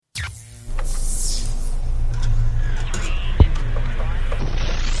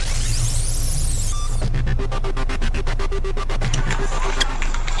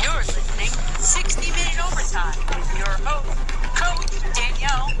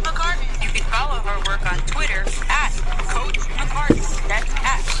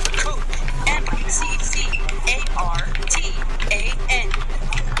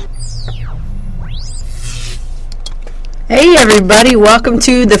everybody. Welcome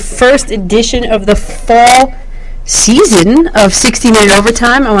to the first edition of the fall season of 60-Minute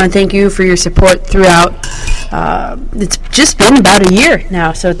Overtime. I want to thank you for your support throughout. It's just been about a year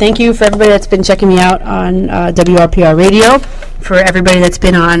now, so thank you for everybody that's been checking me out on WRPR Radio, for everybody that's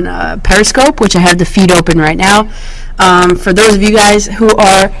been on Periscope, which I have the feed open right now. For those of you guys who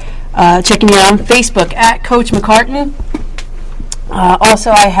are checking me out on Facebook, at Coach McCartan. Also,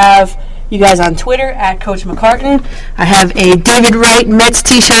 I have you guys on Twitter, at Coach McCartan. I have a David Wright Mets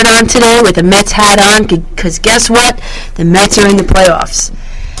t-shirt on today with a Mets hat on, because guess what? The Mets are in the playoffs.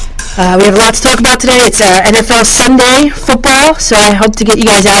 We have a lot to talk about today. It's NFL Sunday football, so I hope to get you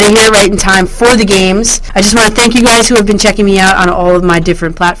guys out of here right in time for the games. I just want to thank you guys who have been checking me out on all of my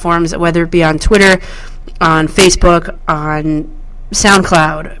different platforms, whether it be on Twitter, on Facebook, on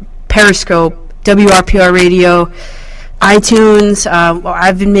SoundCloud, Periscope, WRPR Radio, iTunes.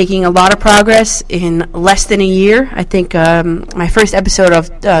 I've been making a lot of progress in less than a year. I think my first episode of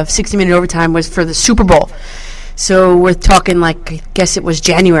 60-Minute Overtime was for the Super Bowl. So we're talking I guess it was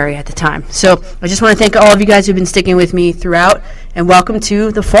January at the time. So I just want to thank all of you guys who've been sticking with me throughout, and welcome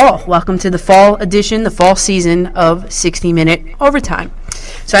to the fall. Welcome to the fall edition, the fall season of 60-Minute Overtime.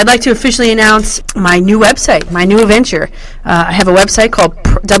 So I'd like to officially announce my new website, my new venture. I have a website called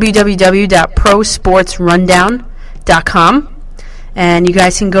www.prosportsrundown.com, and you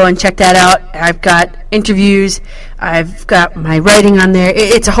guys can go and check that out. I've got interviews, I've got my writing on there.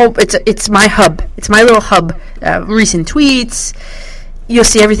 It's my hub. It's my little hub. Recent tweets. You'll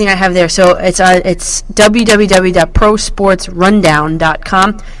see everything I have there. So it's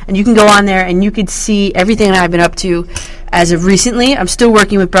www.prosportsrundown.com, and you can go on there and you can see everything that I've been up to as of recently. I'm still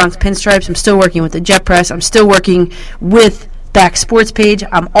working with Bronx Pinstripes. I'm still working with the Jet Press. I'm still working with Back Sports Page.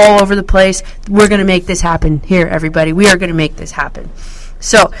 I'm all over the place. We're going to make this happen here, everybody. We are going to make this happen.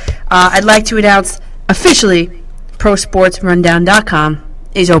 So I'd like to announce officially prosportsrundown.com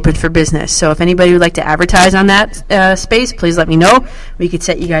is open for business. So if anybody would like to advertise on that space, please let me know. We could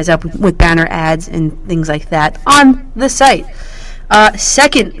set you guys up with banner ads and things like that on the site.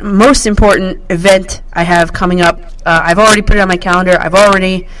 Second most important event I have coming up, I've already put it on my calendar. I've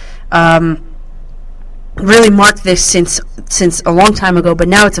already really marked this since a long time ago, but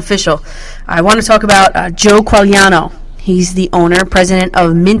now it's official. I want to talk about Joe Quagliano. He's the owner, president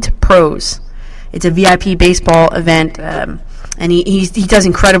of Mint Pros. It's a VIP baseball event, and he does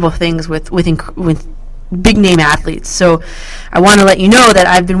incredible things with big name athletes. So I want to let you know that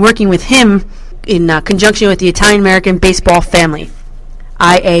I've been working with him in conjunction with the Italian American Baseball Family,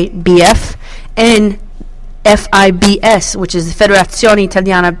 IABF, and FIBS, which is the Federazione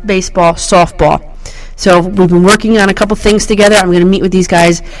Italiana Baseball Softball. So we've been working on a couple things together. I'm going to meet with these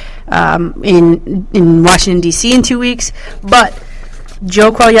guys in Washington, D.C. in 2 weeks. But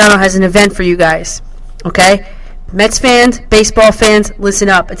Joe Quagliano has an event for you guys, okay? Mets fans, baseball fans, listen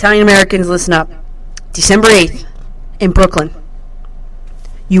up. Italian Americans, listen up. December 8th in Brooklyn.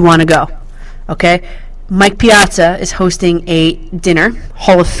 You want to go, okay? Mike Piazza is hosting a dinner.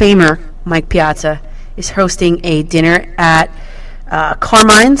 Hall of Famer Mike Piazza is hosting a dinner at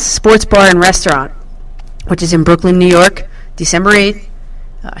Carmine's Sports Bar and Restaurant, which is in Brooklyn, New York, December 8th.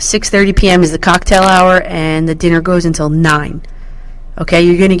 6:30 p.m. is the cocktail hour, and the dinner goes until 9. Okay,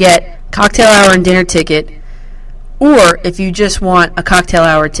 you're going to get cocktail hour and dinner ticket, or if you just want a cocktail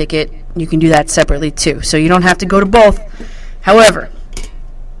hour ticket, you can do that separately too. So you don't have to go to both. However,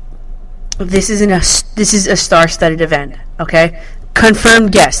 this is a star-studded event, okay?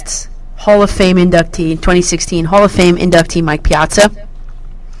 Confirmed guests: Hall of Fame inductee, 2016 Hall of Fame inductee Mike Piazza.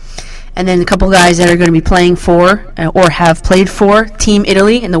 And then a couple guys that are going to be playing for or have played for Team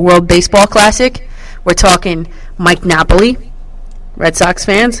Italy in the World Baseball Classic. We're talking Mike Napoli, Red Sox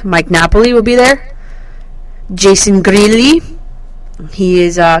fans. Mike Napoli will be there. Jason Grilli, he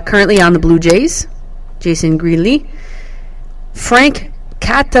is currently on the Blue Jays. Jason Grilli. Frank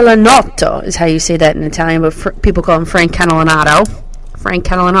Catalanotto is how you say that in Italian, but people call him Frank Catalanato. Frank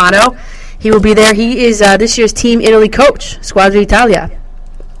Catalanato, he will be there. He is this year's Team Italy coach, Squadra Italia.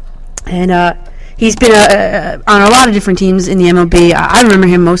 And he's been on a lot of different teams in the MLB. I remember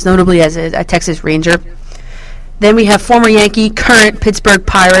him most notably as a Texas Ranger. Then we have former Yankee, current Pittsburgh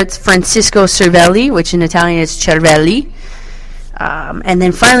Pirates, Francisco Cervelli, which in Italian is Cervelli. And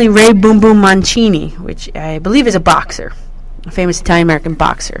then finally Ray Boom Boom Mancini, which I believe is a boxer, a famous Italian-American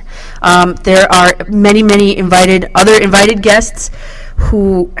boxer. There are many, many other invited guests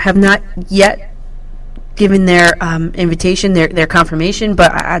who have not yet given their invitation, their confirmation,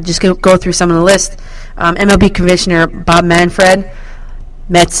 but I just go through some of the list. MLB Commissioner Bob Manfred,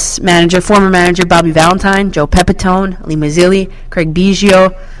 Mets former manager Bobby Valentine, Joe Pepitone, Lee Mazzilli, Craig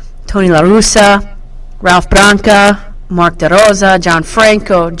Biggio, Tony La Russa, Ralph Branca, Mark DeRosa, John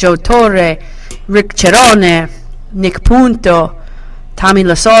Franco, Joe Torre, Rick Cerone, Nick Punto, Tommy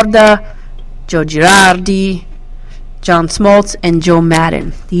Lasorda, Joe Girardi, John Smoltz, and Joe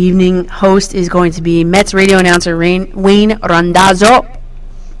Madden. The evening host is going to be Mets radio announcer Wayne Randazzo.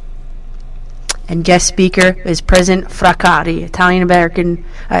 And guest speaker is President Fraccari, Italian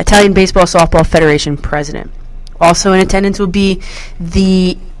Baseball Softball Federation president. Also in attendance will be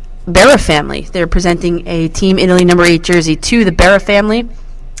the Berra family. They're presenting a Team Italy number 8 jersey to the Berra family.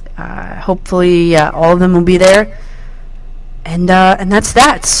 Hopefully all of them will be there. And that's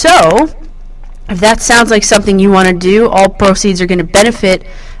that. So, if that sounds like something you want to do, all proceeds are going to benefit,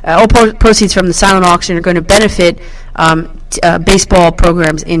 proceeds from the silent auction are going to benefit baseball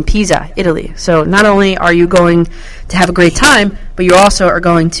programs in Pisa, Italy. So not only are you going to have a great time, but you also are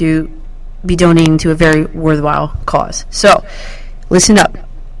going to be donating to a very worthwhile cause. So, listen up.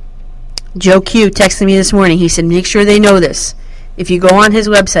 Joe Q texted me this morning. He said, make sure they know this. If you go on his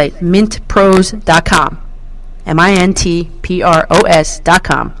website, mintpros.com,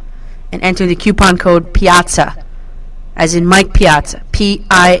 mintpros.com, and enter the coupon code PIAZZA, as in Mike Piazza,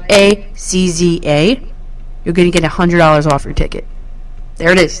 Piazza, you're going to get $100 off your ticket.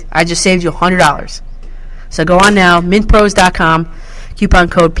 There it is. I just saved you $100. So go on now, mintpros.com, coupon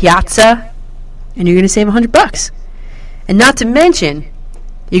code PIAZZA, and you're going to save $100. And not to mention,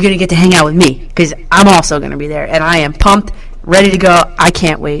 you're going to get to hang out with me, because I'm also going to be there, and I am pumped, ready to go. I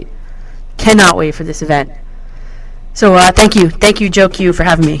can't wait. Cannot wait for this event. So thank you, Joe Q, for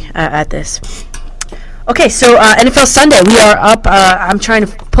having me at this. Okay, so NFL Sunday, we are up. I'm trying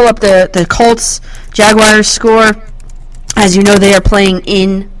to pull up the Colts Jaguars score. As you know, they are playing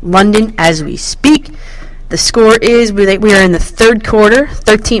in London as we speak. The score is we are in the third quarter.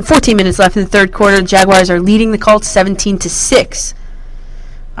 14 minutes left in the third quarter. The Jaguars are leading the Colts 17-6.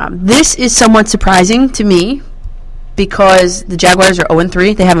 This is somewhat surprising to me because the Jaguars are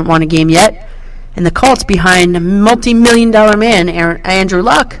 0-3. They haven't won a game yet. And the Colts, behind a multi-million-dollar man, Andrew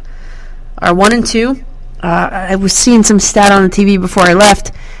Luck, are 1-2. I was seeing some stat on the TV before I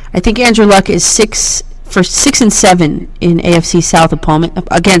left. I think Andrew Luck is 6-7 in AFC South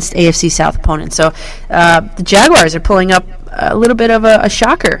against AFC South opponents. So the Jaguars are pulling up a little bit of a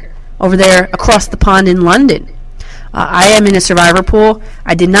shocker over there across the pond in London. I am in a survivor pool.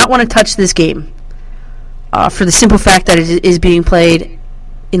 I did not want to touch this game for the simple fact that it is being played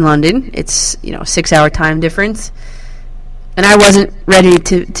in London. It's, a 6-hour time difference. And I wasn't ready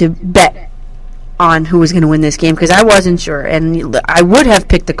to bet on who was going to win this game because I wasn't sure. And I would have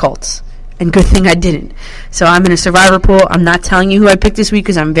picked the Colts. And good thing I didn't. So I'm in a survivor pool. I'm not telling you who I picked this week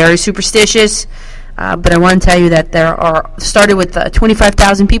because I'm very superstitious. But I want to tell you that started with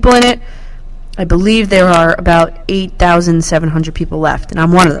 25,000 people in it. I believe there are about 8,700 people left. And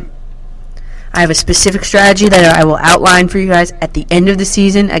I'm one of them. I have a specific strategy that I will outline for you guys at the end of the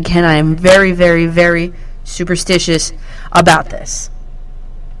season. Again, I am very, very, very superstitious about this.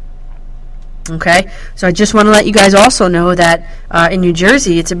 Okay? So I just want to let you guys also know that in New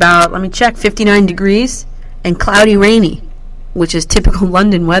Jersey, it's about, 59 degrees and cloudy, rainy, which is typical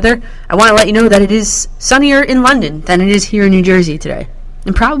London weather. I want to let you know that it is sunnier in London than it is here in New Jersey today.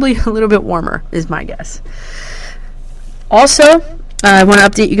 And probably a little bit warmer is my guess. Also, I want to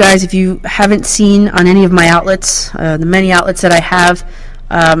update you guys, if you haven't seen on any of my outlets, the many outlets that I have,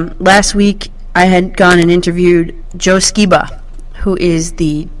 last week I had gone and interviewed Joe Skiba, who is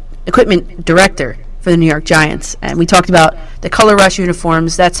the equipment director for the New York Giants. And we talked about the Color Rush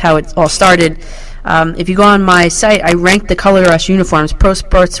uniforms. That's how it all started. If you go on my site, I ranked the Color Rush uniforms,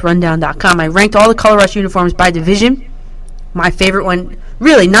 prosportsrundown.com. I ranked all the Color Rush uniforms by division. My favorite one,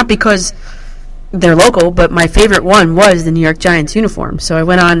 really, not because they're local, but my favorite one was the New York Giants uniform. So I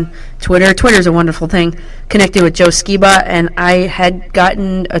went on Twitter. Twitter's a wonderful thing. Connected with Joe Skiba, and I had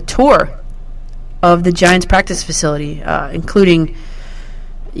gotten a tour of the Giants practice facility, including,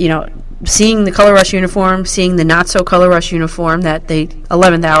 seeing the Color Rush uniform, seeing the not-so-Color Rush uniform that they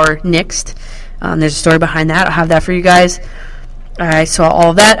 11th hour nixed. There's a story behind that. I'll have that for you guys. I saw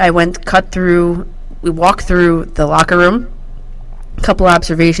all of that. We walked through the locker room. A couple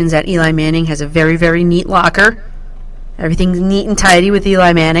observations that Eli Manning has a very, very neat locker. Everything's neat and tidy with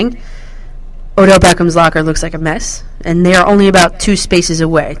Eli Manning. Odell Beckham's locker looks like a mess, and they are only about 2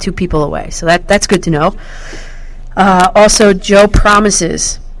 people away. So that's good to know. Also, Joe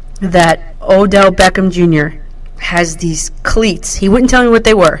promises that Odell Beckham Jr. has these cleats. He wouldn't tell me what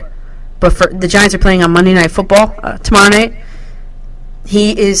they were, but the Giants are playing on Monday Night Football tomorrow night.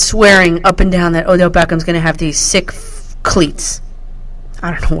 He is swearing up and down that Odell Beckham's going to have these sick cleats. I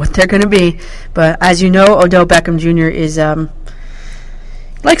don't know what they're going to be, but as you know, Odell Beckham Jr. is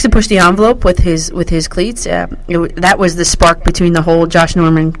likes to push the envelope with his cleats. That was the spark between the whole Josh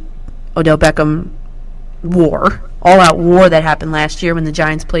Norman, Odell Beckham war, all-out war that happened last year when the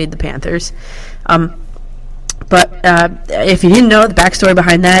Giants played the Panthers. But if you didn't know, the backstory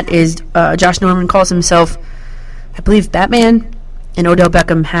behind that is Josh Norman calls himself, I believe, Batman, and Odell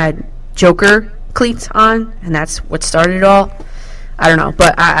Beckham had Joker cleats on, and that's what started it all. I don't know,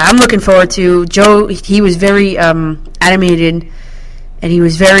 but I'm looking forward to Joe. He was very animated, and he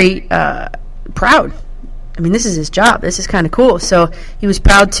was very proud. I mean, this is his job. This is kind of cool. So he was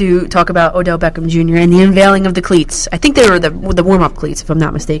proud to talk about Odell Beckham Jr. and the unveiling of the cleats. I think they were the warm-up cleats, if I'm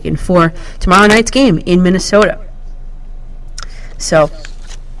not mistaken, for tomorrow night's game in Minnesota. So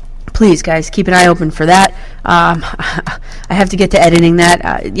please, guys, keep an eye open for that. I have to get to editing that.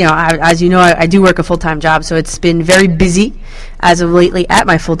 As you know, I do work a full-time job, so it's been very busy as of lately at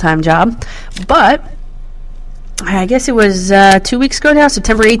my full-time job. But I guess it was 2 weeks ago now,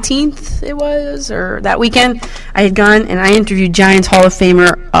 September 18th it was, or that weekend, I had gone and I interviewed Giants Hall of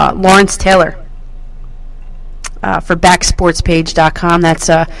Famer Lawrence Taylor for backsportspage.com. That's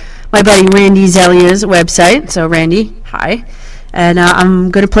my buddy Randy Zellia's website. So, Randy, hi. And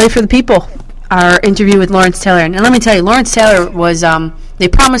I'm going to play for the people our interview with Lawrence Taylor. And let me tell you, Lawrence Taylor was, they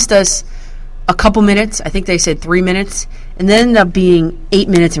promised us a couple minutes. I think they said 3 minutes. And then ended up being 8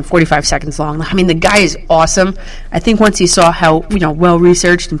 minutes and 45 seconds long. I mean, the guy is awesome. I think once he saw how, well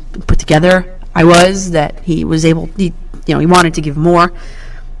researched and put together I was, that he was able, he wanted to give more.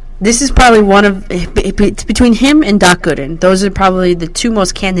 This is probably it's between him and Doc Gooden. Those are probably the two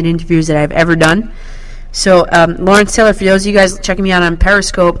most candid interviews that I've ever done. So, Lawrence Taylor, for those of you guys checking me out on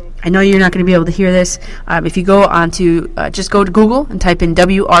Periscope, I know you're not going to be able to hear this. If you go on to, just go to Google and type in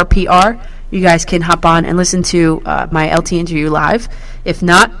WRPR, you guys can hop on and listen to my LT interview live. If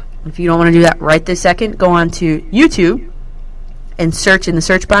not, if you don't want to do that right this second, go on to YouTube and search in the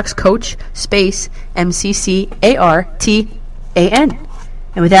search box Coach space MCCARTAN.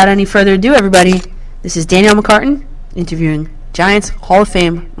 And without any further ado, everybody, this is Danielle McCartan interviewing Giants Hall of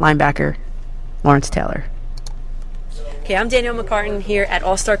Fame linebacker Lawrence Taylor. Okay, I'm Danielle McCartan here at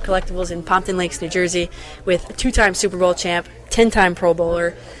All-Star Collectibles in Pompton Lakes, New Jersey, with a two-time Super Bowl champ, 10-time Pro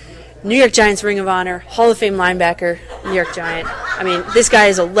Bowler, New York Giants Ring of Honor, Hall of Fame linebacker, New York Giant. I mean, this guy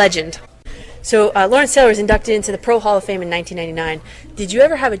is a legend. So Lawrence Taylor was inducted into the Pro Hall of Fame in 1999. Did you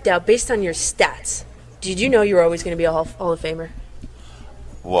ever have a doubt, based on your stats, did you know you were always going to be a Hall of Famer?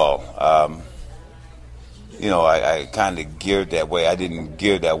 Well, I kind of geared that way. I didn't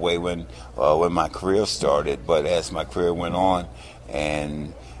gear that way when my career started, but as my career went on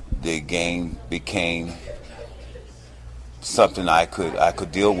and the game became something I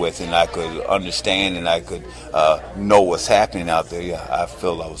could deal with and I could understand and I could know what's happening out there, yeah, I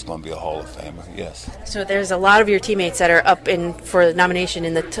feel I was going to be a Hall of Famer, yes. So there's a lot of your teammates that are up for nomination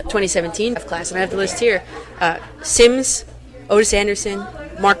in the 2017 class, and I have the list here. Sims, Otis Anderson,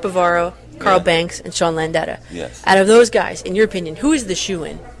 Mark Bavaro, Carl Banks, and Sean Landeta. Yes. Out of those guys, in your opinion, who is the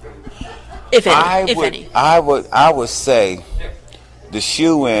shoe-in? If any. I would say the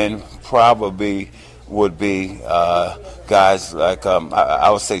shoe-in probably would be guys like I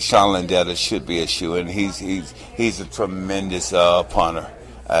would say Sean Landeta should be a shoe-in. He's a tremendous punter,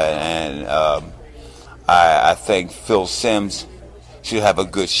 and I think Phil Simms should have a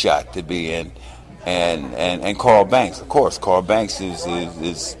good shot to be in, and Carl Banks, of course. Carl Banks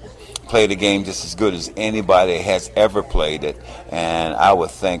is played the game just as good as anybody has ever played it, and I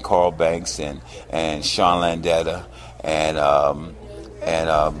would think Carl Banks and Sean Landeta and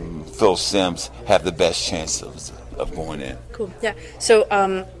Phil Simms have the best chance of going in. Cool. Yeah. So,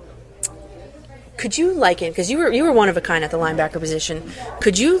 could you liken, because you were one of a kind at the linebacker position,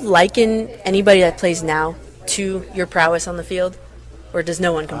 could you liken anybody that plays now to your prowess on the field, or does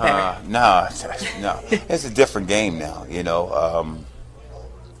no one compare? No. It's a different game now.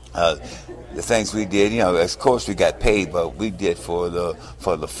 The things we did, of course we got paid, but we did for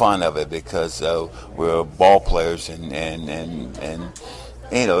the fun of it because we're ball players and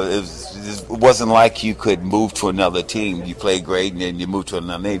it wasn't like you could move to another team. You play great and then you move to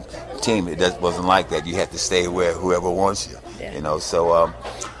another team. It wasn't like that. You had to stay where whoever wants you. Yeah. So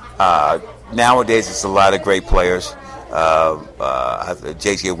nowadays it's a lot of great players.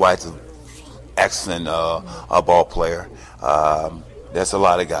 J.J. White's an excellent ball player. There's a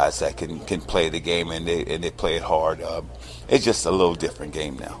lot of guys that can play the game and they play it hard. It's just a little different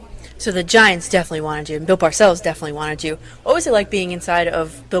game now. So the Giants definitely wanted you, and Bill Parcells definitely wanted you. What was it like being inside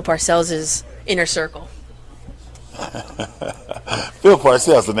of Bill Parcells' inner circle? Bill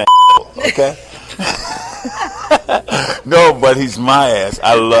Parcells an okay? No, but he's my ass.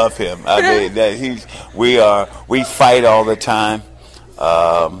 I love him. I mean, we fight all the time.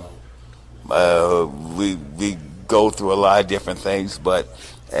 Um, we go through a lot of different things, but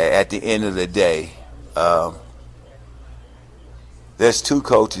at the end of the day, there's two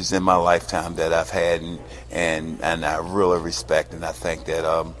coaches in my lifetime that I've had, and I really respect, and I think that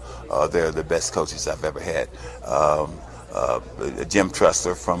they're the best coaches I've ever had. Jim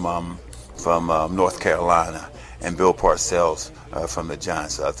Tressler from North Carolina, and Bill Parcells from the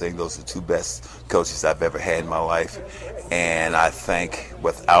Giants. I think those are the two best coaches I've ever had in my life, and I think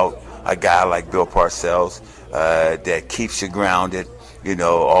without a guy like Bill Parcells that keeps you grounded,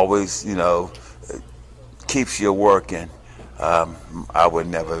 always, keeps you working, I would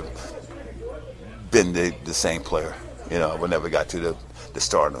never been the same player. I would never got to the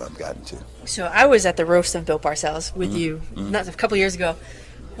stardom I've gotten to. So I was at the roast of Bill Parcells with you not a couple years ago.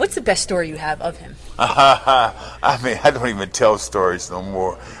 What's the best story you have of him? I mean, I don't even tell stories no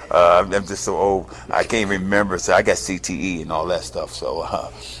more. I'm just so old. I can't even remember. So I got CTE and all that stuff. So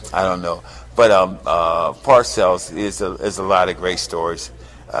I don't know. But Parcells is a lot of great stories.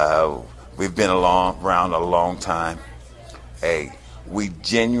 We've been around a long time. Hey, we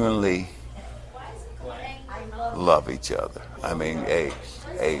genuinely love each other. I mean, hey,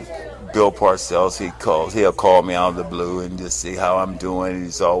 Bill Parcells, he'll call me out of the blue and just see how I'm doing.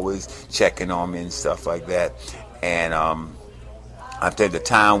 He's always checking on me and stuff like that. And I think the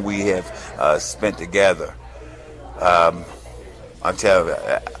time we have spent together, I tell you,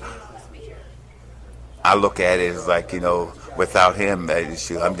 I look at it as like, without him,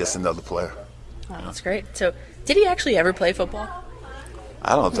 I'm just another player. Oh, that's great. So, did he actually ever play football?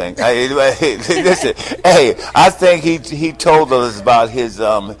 I don't think. Listen, I think he told us about his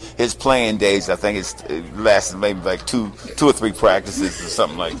playing days. I think it lasted maybe like two or three practices or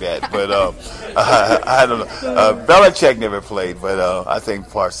something like that. But I don't know. Belichick never played, but I think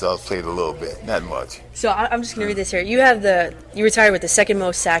Parcells played a little bit, not much. So I'm just going to read this here. You retired with the second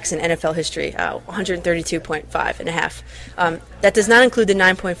most sacks in NFL history, 132.5 and a half. That does not include the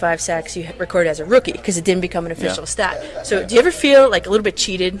 9.5 sacks you recorded as a rookie because it didn't become an official stat. So do you ever feel like a little bit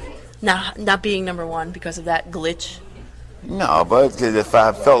cheated not being number one because of that glitch? No, but if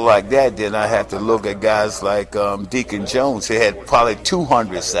I felt like that, then I have to look at guys like Deacon Jones. He had probably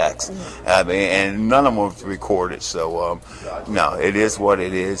 200 sacks. I mean, and none of them were recorded. So, no, it is what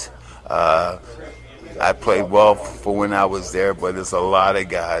it is. I played well for when I was there, but there's a lot of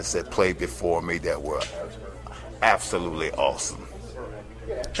guys that played before me that were absolutely awesome.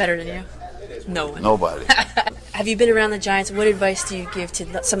 Better than you? No one. Nobody. Have you been around the Giants? What advice do you give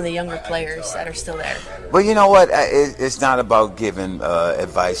to some of the younger players that are still there? Well, you know what? It's not about giving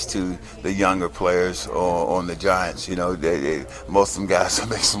advice to the younger players on the Giants. Most of them guys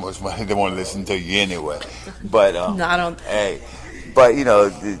make so much money they want to listen to you anyway. But no, I don't. Hey, but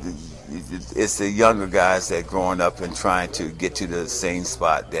it's the younger guys that growing up and trying to get to the same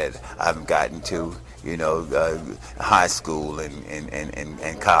spot that I've gotten to. High school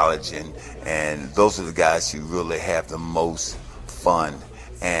and college, and those are the guys who really have the most fun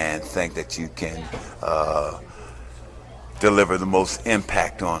and think that you can deliver the most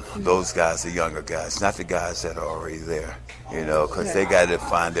impact on. Those guys, the younger guys, not the guys that are already there, because they got to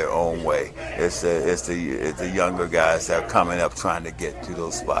find their own way. It's the younger guys that are coming up trying to get to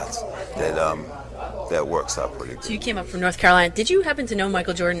those spots that works out pretty good. So you came up from North Carolina. Did you happen to know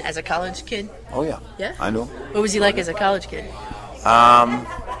Michael Jordan as a college kid? Oh, yeah. Yeah? I know. What was he like as a college kid?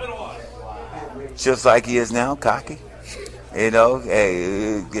 Just like he is now, cocky.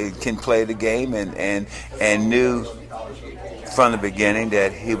 Can play the game and knew from the beginning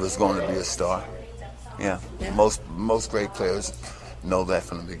that he was going to be a star. Yeah. Most great players know that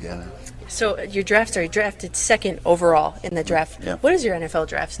from the beginning. So your draft story, drafted second overall in the draft. Yeah. What is your NFL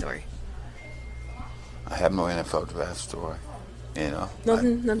draft story? I have no NFL draft story.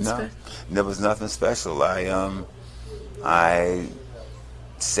 Nothing special. There was nothing special. I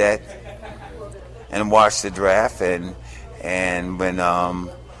sat and watched the draft, and when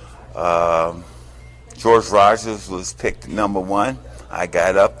George Rogers was picked number one, I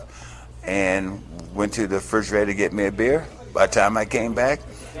got up and went to the refrigerator to get me a beer. By the time I came back,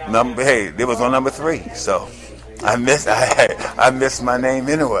 it was on number 3. So I missed my name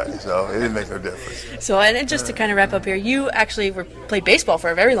anyway, so it didn't make no difference. So, and just to kind of wrap up here, you actually played baseball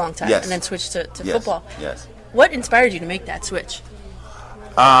for a very long time, yes. and then switched to Yes. football. Yes. What inspired you to make that switch?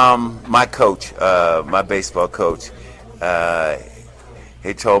 My coach, my baseball coach,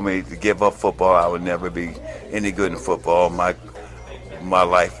 he told me to give up football. I would never be any good in football. My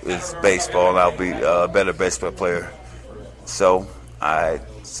life is baseball, and I'll be a better baseball player. So I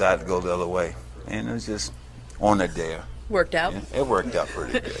decided to go the other way, and it was just on a dare. worked out. Yeah, it worked out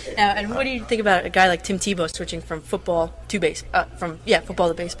pretty good. And what do you think about a guy like Tim Tebow switching from football to football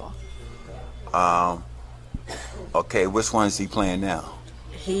to baseball? Okay, which one is he playing now?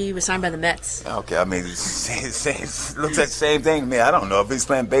 He was signed by the Mets. Okay, I mean, it looks like the same thing to me. I don't know if he's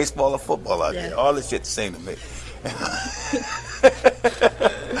playing baseball or football out there. All this shit's the same to me.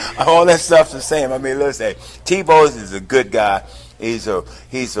 All that stuff's the same. I mean, listen, Tebow is a good guy. He's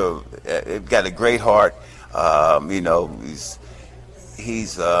got a great heart. But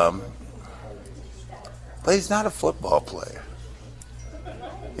he's not a football player.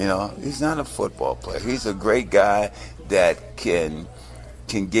 He's not a football player. He's a great guy that can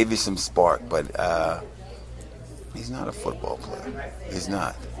give you some spark, but he's not a football player. He's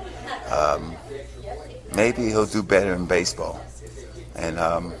not. Maybe he'll do better in baseball, and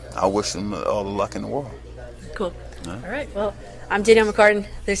I wish him all the luck in the world. Cool. All right. Well, I'm Danielle McCartan.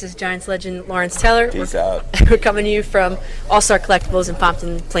 This is Giants legend Lawrence Taylor. Peace out. We're coming to you from All-Star Collectibles in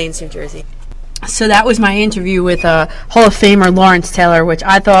Pompton Plains, New Jersey. So that was my interview with Hall of Famer Lawrence Taylor, which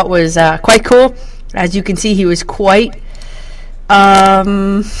I thought was quite cool. As you can see, he was quite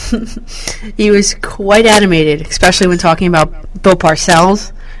animated, especially when talking about Bill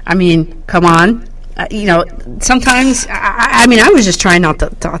Parcells. I mean, come on. Sometimes, I was just trying not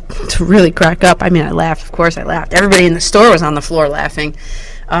to really crack up. I mean, I laughed. Of course I laughed. Everybody in the store was on the floor laughing.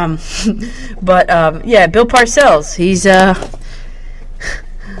 Bill Parcells, he's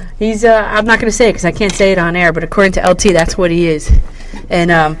I'm not going to say it because I can't say it on air, but according to LT, that's what he is.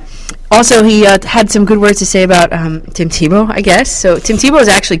 And also, he had some good words to say about Tim Tebow, I guess. So Tim Tebow is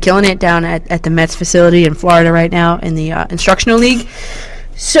actually killing it down at the Mets facility in Florida right now in the Instructional League.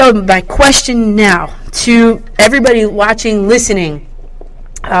 So my question now to everybody watching, listening,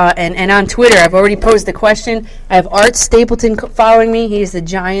 and on Twitter, I've already posed the question. I have Art Stapleton following me. He's the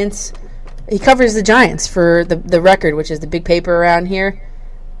Giants. He covers the Giants for the Record, which is the big paper around here.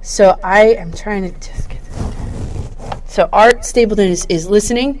 So I am trying to just get this. So Art Stapleton is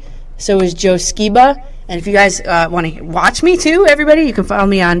listening. So is Joe Skiba. And if you guys want to watch me too, everybody, you can follow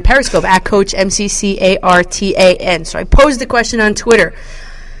me on Periscope at Coach MCCARTAN. So I posed the question on Twitter.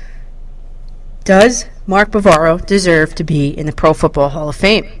 Does Mark Bavaro deserve to be in the Pro Football Hall of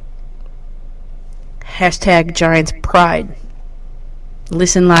Fame? Hashtag Giants Pride.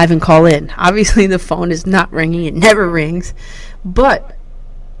 Listen live and call in. Obviously, the phone is not ringing. It never rings. But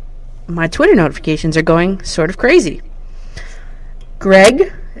my Twitter notifications are going sort of crazy.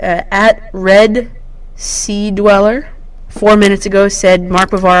 Greg, at Red Sea Dweller, 4 minutes ago said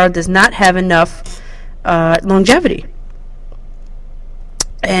Mark Bavaro does not have enough longevity.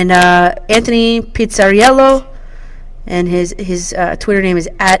 And Anthony Pizzariello, and his Twitter name is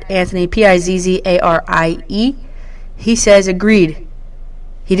at Anthony Pizzarie. He says, agreed,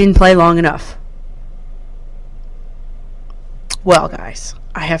 he didn't play long enough. Well, guys,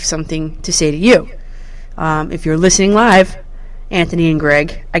 I have something to say to you. If you're listening live, Anthony and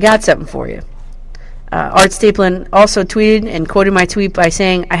Greg, I got something for you. Art Stapleton also tweeted and quoted my tweet by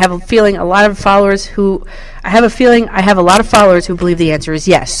saying, I have a feeling I have a lot of followers who believe the answer is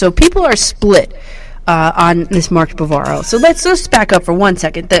yes. So people are split on this Mark Bavaro. So let's just back up for 1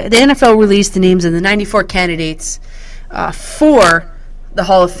 second. The NFL released the names of the 94 candidates for the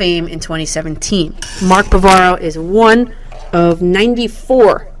Hall of Fame in 2017. Mark Bavaro is one of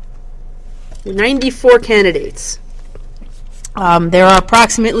 94 candidates. There are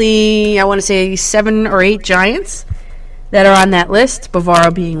approximately, I want to say, 7 or 8 Giants that are on that list,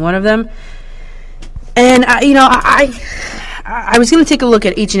 Bavaro being one of them. And, I was going to take a look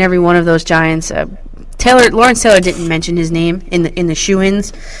at each and every one of those Giants. Lawrence Taylor didn't mention his name in the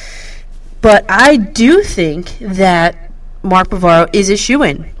shoo-ins, but I do think that Mark Bavaro is a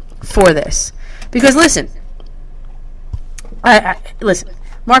shoo-in for this. Because, listen,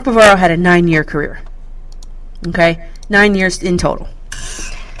 Mark Bavaro had a 9-year career. Okay? 9 years in total.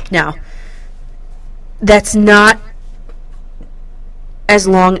 Now, that's not as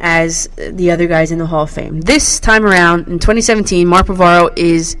long as the other guys in the Hall of Fame. This time around, in 2017, Mark Bavaro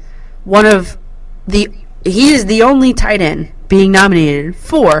is he is the only tight end being nominated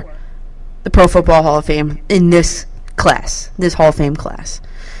for the Pro Football Hall of Fame in this class, this Hall of Fame class.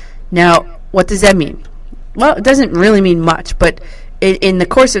 Now, what does that mean? Well, it doesn't really mean much, but in the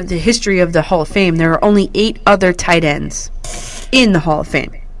course of the history of the Hall of Fame, there are only 8 other tight ends in the Hall of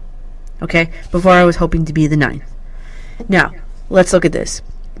Fame. Okay? Bavaro was hoping to be the 9th. Now, let's look at this.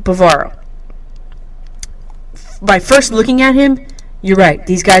 Bavaro. By first looking at him, you're right.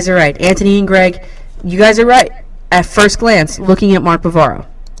 These guys are right. Anthony and Greg, you guys are right. At first glance, looking at Mark Bavaro,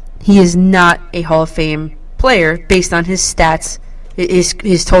 he is not a Hall of Fame player based on his stats,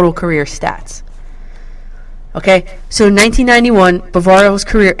 his total career stats. Okay, so in 1991, Bavaro's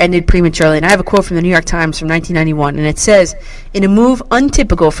career ended prematurely, and I have a quote from the New York Times from 1991, and it says, "In a move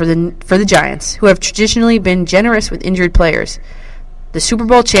untypical for the Giants, who have traditionally been generous with injured players, the Super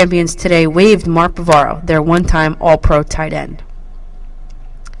Bowl champions today waived Mark Bavaro, their one-time All-Pro tight end."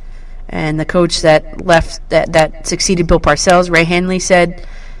 And the coach that succeeded Bill Parcells, Ray Hanley, said,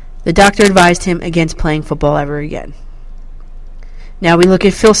 "The doctor advised him against playing football ever again." Now we look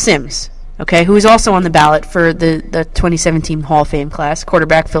at Phil Simms, okay, who is also on the ballot for the 2017 Hall of Fame class,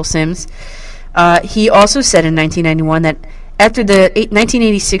 quarterback Phil Simms. He also said in 1991 that after the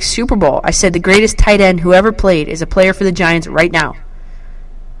 1986 Super Bowl, I said the greatest tight end who ever played is a player for the Giants right now.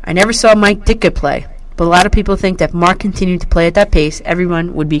 I never saw Mike Ditka play, but a lot of people think that if Mark continued to play at that pace,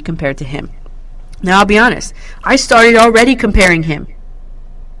 everyone would be compared to him. Now, I'll be honest. I started already comparing him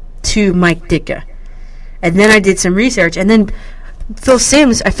to Mike Ditka. And then I did some research, and then Phil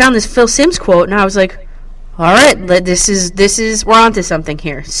Simms, I found this Phil Simms quote, and I was like, all right, this is we're onto something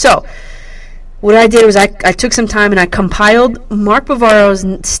here. So, what I did was I took some time and I compiled Mark Bavaro's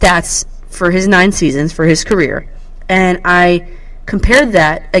stats for his 9 seasons, for his career, and I compared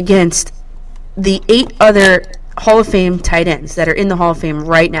that against the 8 other Hall of Fame tight ends that are in the Hall of Fame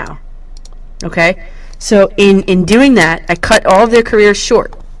right now. Okay? So, in doing that, I cut all of their careers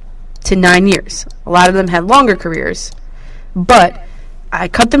short to 9 years. A lot of them had longer careers, but I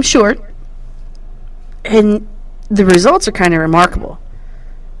cut them short, and the results are kind of remarkable.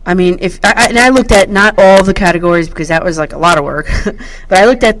 I mean, I looked at not all the categories because that was like a lot of work, but I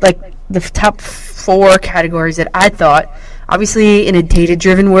looked at like the top 4 categories that I thought. Obviously, in a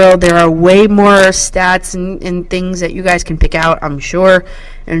data-driven world, there are way more stats and things that you guys can pick out, I'm sure,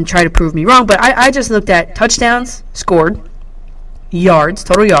 and try to prove me wrong. But I just looked at touchdowns scored, yards,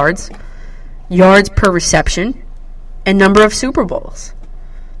 total yards, yards per reception, and number of Super Bowls.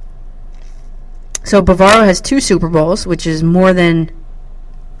 So Bavaro has 2 Super Bowls, which is more than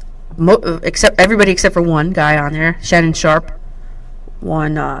everybody except for one guy on there. Shannon Sharp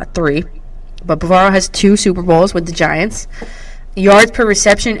won 3. But Bavaro has 2 Super Bowls with the Giants. Yards per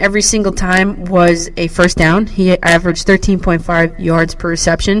reception every single time was a first down. He averaged 13.5 yards per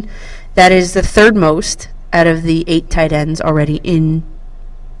reception. That is the 3rd most out of the 8 tight ends already in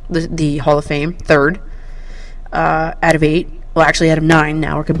the Hall of Fame. 3rd out of 8. Well, actually out of 9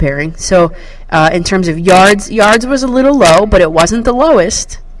 now we're comparing. So in terms of yards was a little low, but it wasn't the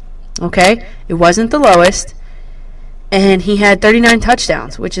lowest. Okay? It wasn't the lowest. And he had 39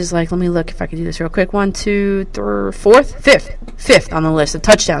 touchdowns, which is like, let me look if I can do this real quick. 1, 2, 3, 4th? 5th on the list of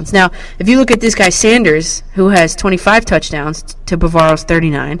touchdowns. Now, if you look at this guy Sanders, who has 25 touchdowns to Bavaro's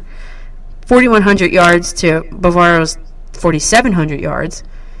 39, 4,100 yards to Bavaro's 4,700 yards,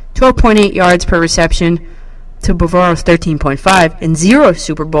 12.8 yards per reception to Bavaro's 13.5, and 0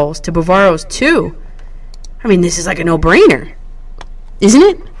 Super Bowls to Bavaro's 2. I mean, this is like a no-brainer, isn't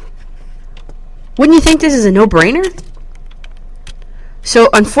it? Wouldn't you think this is a no-brainer? So,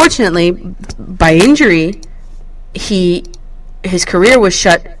 unfortunately, by injury, his career was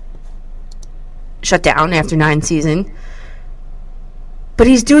shut down after 9 seasons. But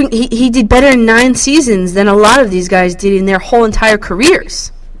he did better in 9 seasons than a lot of these guys did in their whole entire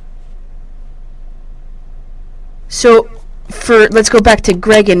careers. So, let's go back to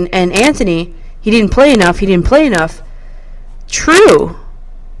Greg and Anthony. He didn't play enough. True.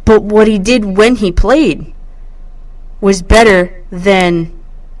 But what he did when he played was better than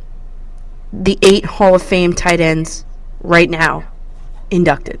the 8 Hall of Fame tight ends right now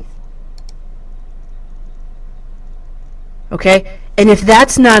inducted. Okay? And if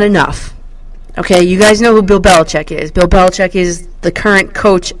that's not enough, okay, you guys know who Bill Belichick is. Bill Belichick is the current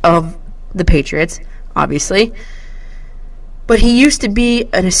coach of the Patriots, obviously. But he used to be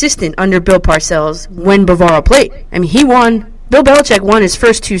an assistant under Bill Parcells when Bavaro played. I mean, Bill Belichick won his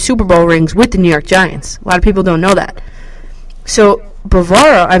first 2 Super Bowl rings with the New York Giants. A lot of people don't know that. So, Bill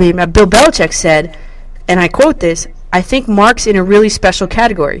Belichick said, and I quote this, "I think Mark's in a really special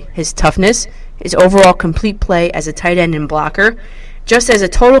category. His toughness, his overall complete play as a tight end and blocker, just as a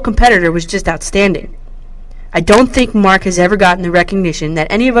total competitor was just outstanding. I don't think Mark has ever gotten the recognition that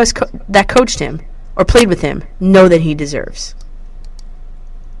any of us that coached him or played with him know that he deserves."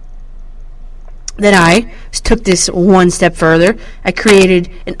 Then I took this one step further. I created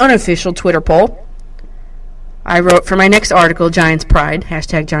an unofficial Twitter poll. I wrote for my next article, Giants Pride,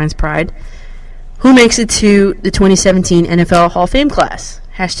 hashtag Giants Pride, who makes it to the 2017 NFL Hall of Fame class?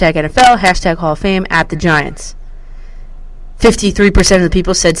 Hashtag NFL, hashtag Hall of Fame, at the Giants. 53% of the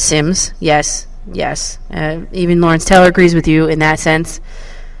people said Simms. Yes. Even Lawrence Taylor agrees with you in that sense.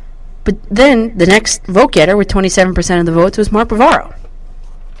 But then the next vote getter with 27% of the votes was Mark Bavaro.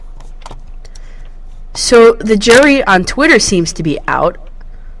 So the jury on Twitter seems to be out.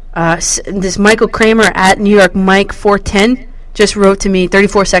 This Michael Kramer at New York Mike 410 just wrote to me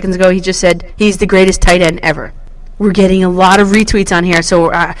 34 seconds ago. He just said he's the greatest tight end ever. We're getting a lot of retweets on here,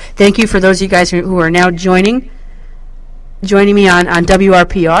 so thank you for those of you guys who are now joining me on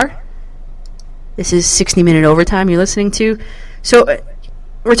WRPR. This is 60-minute overtime you're listening to. So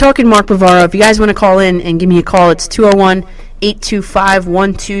we're talking Mark Bavaro. If you guys want to call in and give me a call, it's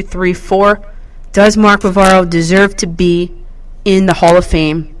 201-825-1234. Does Mark Bavaro deserve to be in the Hall of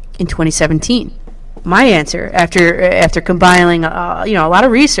Fame in 2017? My answer, after compiling a lot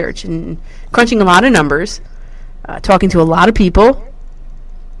of research and crunching a lot of numbers, talking to a lot of people,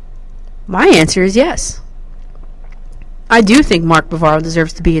 my answer is yes. I do think Mark Bavaro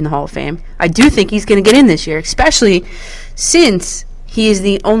deserves to be in the Hall of Fame. I do think he's going to get in this year, especially since he is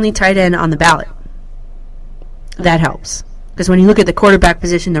the only tight end on the ballot. That helps. Because when you look at the quarterback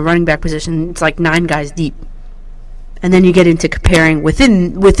position, the running back position, it's like 9 guys deep. And then you get into comparing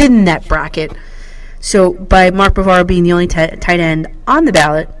within that bracket. So by Mark Bavaro being the only tight end on the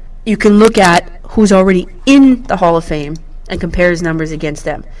ballot, you can look at who's already in the Hall of Fame and compare his numbers against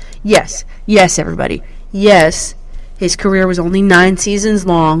them. Yes, everybody. Yes, his career was only 9 seasons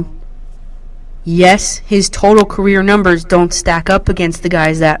long. Yes, his total career numbers don't stack up against the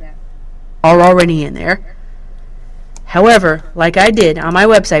guys that are already in there. However, like I did on my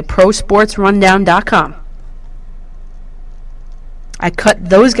website, prosportsrundown.com, I cut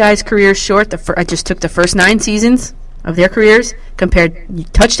those guys' careers short. I just took the first 9 seasons of their careers,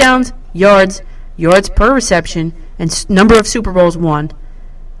 compared touchdowns, yards per reception, and number of Super Bowls won.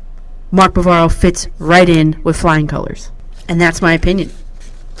 Mark Bavaro fits right in with flying colors. And that's my opinion.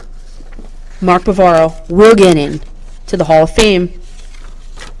 Mark Bavaro will get in to the Hall of Fame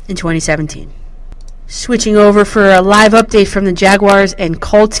in 2017. Switching over for a live update from the Jaguars and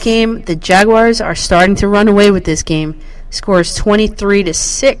Colts game. The Jaguars are starting to run away with this game. Score is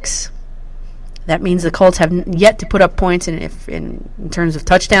 23-6. That means the Colts have yet to put up points in terms of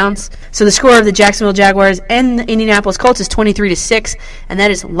touchdowns. So the score of the Jacksonville Jaguars and the Indianapolis Colts is 23-6, and that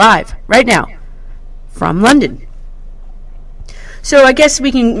is live right now from London. So I guess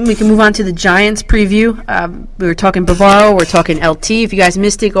we can move on to the Giants preview. We were talking Bavaro, we're talking LT. If you guys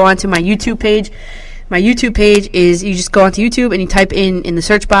missed it, go on to my YouTube page. My YouTube page is, you just go onto YouTube and you type in the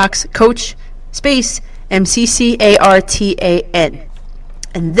search box, Coach space MCCARTAN.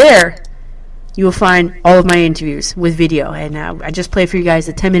 And there you will find all of my interviews with video. And I just played for you guys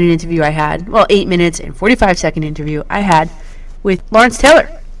the 10-minute interview I had, 8 minutes and 45-second interview I had with Lawrence Taylor.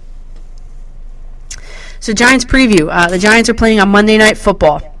 So Giants preview. The Giants are playing on Monday Night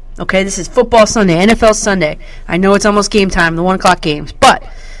Football. Okay, this is Football Sunday, NFL Sunday. I know it's almost game time, the 1 o'clock games. But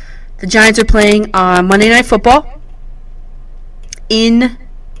the Giants are playing on Monday Night Football in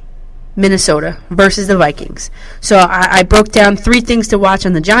Minnesota versus the Vikings. So I broke down 3 things to watch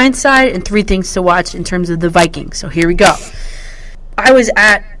on the Giants side and 3 things to watch in terms of the Vikings. So here we go. I was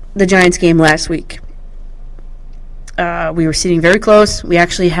at the Giants game last week. We were sitting very close. We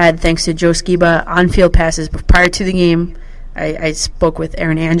actually had, thanks to Joe Skiba, on-field passes. But prior to the game, I spoke with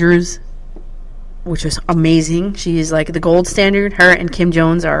Erin Andrews, which was amazing. She is like the gold standard. Her and Kim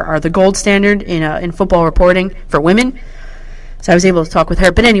Jones are the gold standard in football reporting for women. So I was able to talk with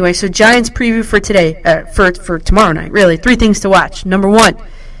her. But anyway, so Giants preview for today, for tomorrow night, really. 3 things to watch. Number 1,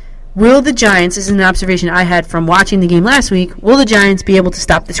 will the Giants, this is an observation I had from watching the game last week, will the Giants be able to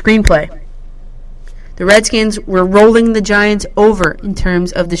stop the screenplay? The Redskins were rolling the Giants over in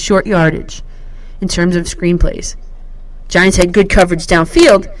terms of the short yardage, in terms of screenplays. Giants had good coverage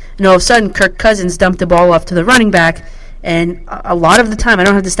downfield, and all of a sudden Kirk Cousins dumped the ball off to the running back, and a lot of the time, I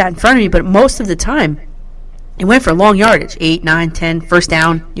don't have the stat in front of me, but most of the time, it went for long yardage, 8, 9, 10, first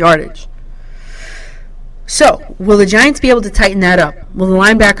down yardage. So, will the Giants be able to tighten that up? Will the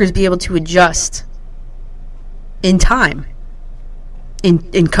linebackers be able to adjust in time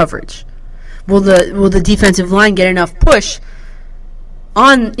in coverage? Will the defensive line get enough push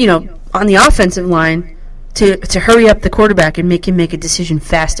on the offensive line to hurry up the quarterback and make him make a decision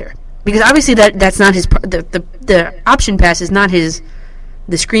faster? Because obviously that's not his the option pass is not his,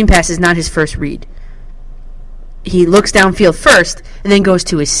 the screen pass is not his first read. He looks downfield first and then goes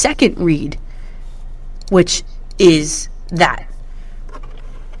to his second read, which is that.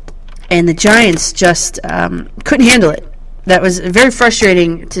 And the Giants just couldn't handle it. That was very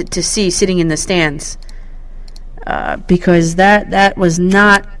frustrating to see sitting in the stands because that was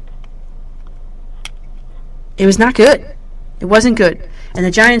not. It was not good. It wasn't good. And the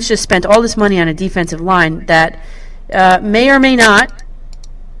Giants just spent all this money on a defensive line that may or may not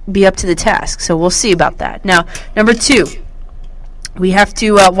be up to the task. So we'll see about that. Now, number 2, we have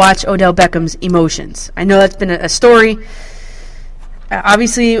to watch Odell Beckham's emotions. I know that's been a story.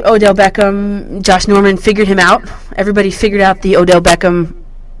 Obviously, Odell Beckham, Josh Norman figured him out. Everybody figured out the Odell Beckham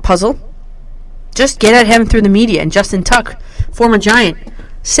puzzle. Just get at him through the media. And Justin Tuck, former Giant,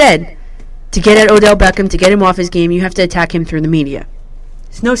 said to get at Odell Beckham, to get him off his game, you have to attack him through the media.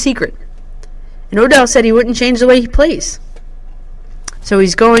 It's no secret. And Odell said he wouldn't change the way he plays. So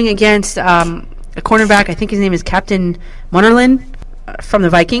he's going against a cornerback, I think his name is Captain Munnerlyn, from the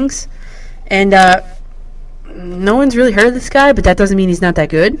Vikings. And no one's really heard of this guy, but that doesn't mean he's not that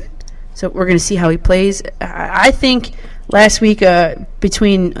good. So we're going to see how he plays. I think last week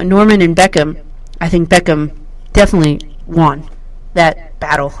between Norman and Beckham, I think Beckham definitely won that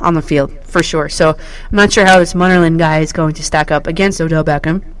battle on the field, for sure. So I'm not sure how this Munnerlyn guy is going to stack up against Odell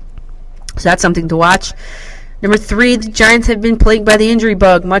Beckham. So that's something to watch. Number 3, the Giants have been plagued by the injury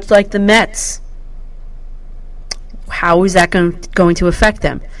bug, much like the Mets. How is that going to affect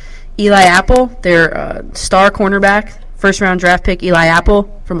them? Eli Apple, their star cornerback, first-round draft pick, Eli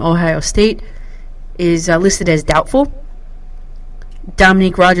Apple from Ohio State, is listed as doubtful.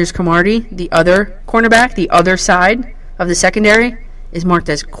 Dominique Rodgers-Cromartie, the other cornerback, the other side of the secondary, is marked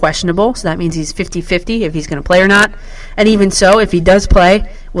as questionable, so that means he's 50-50 if he's going to play or not. And even so, if he does play,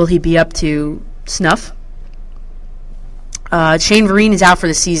 will he be up to snuff? Shane Vereen is out for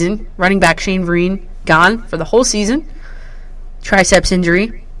the season. Running back Shane Vereen gone for the whole season. Triceps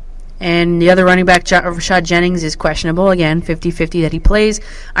injury. And the other running back, Rashad Jennings, is questionable. Again, 50-50 that he plays.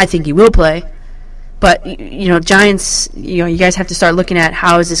 I think he will play. But, Giants, you guys have to start looking at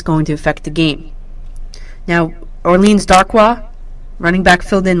how is this going to affect the game. Now, Orleans Darkwa, running back,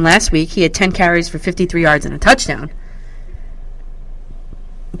 filled in last week. He had 10 carries for 53 yards and a touchdown.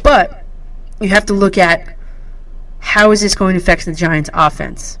 But you have to look at how is this going to affect the Giants'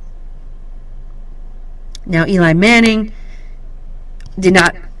 offense. Now, Eli Manning did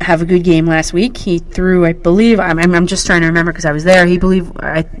not have a good game last week. He threw, I believe, I'm just trying to remember because I was there. He threw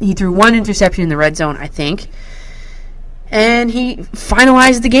 1 interception in the red zone, I think. And he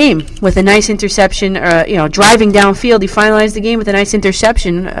finalized the game with a nice interception. Driving downfield, he finalized the game with a nice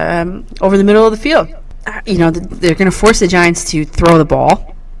interception over the middle of the field. They're going to force the Giants to throw the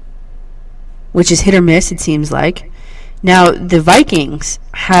ball, which is hit or miss, it seems like. Now, the Vikings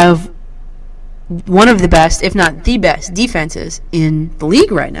have one of the best, if not the best, defenses in the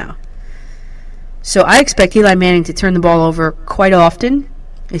league right now. So I expect Eli Manning to turn the ball over quite often,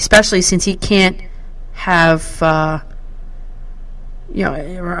 especially since he can't have a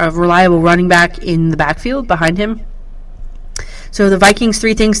reliable running back in the backfield behind him. So the Vikings,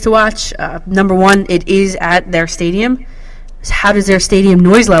 3 things to watch. Number 1, it is at their stadium. How does their stadium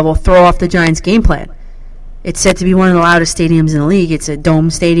noise level throw off the Giants' game plan? It's said to be one of the loudest stadiums in the league. It's a dome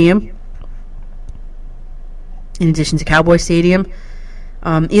stadium, in addition to Cowboy Stadium.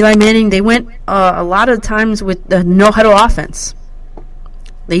 Eli Manning, they went a lot of times with the no-huddle offense.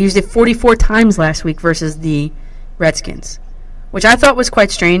 They used it 44 times last week versus the Redskins, which I thought was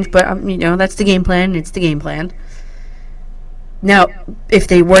quite strange, but that's the game plan. It's the game plan. Now, if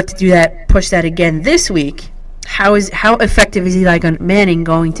they were to do that, push that again this week, how effective is Eli Manning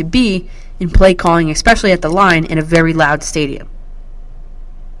going to be in play calling, especially at the line in a very loud stadium?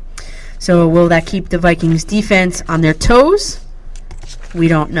 So will that keep the Vikings defense on their toes? We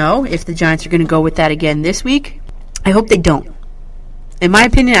don't know if the Giants are going to go with that again this week. I hope they don't. In my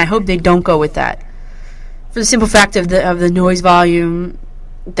opinion, I hope they don't go with that. For the simple fact of the noise volume,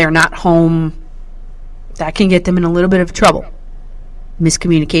 they're not home. That can get them in a little bit of trouble.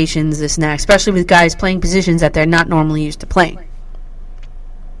 Miscommunications, this and that, especially with guys playing positions that they're not normally used to playing.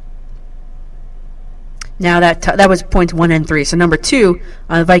 Now that was points 1 and 3. So number 2,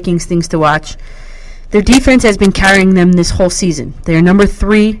 the Vikings things to watch. Their defense has been carrying them this whole season. They are number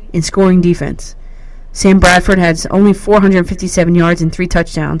 3 in scoring defense. Sam Bradford has only 457 yards and 3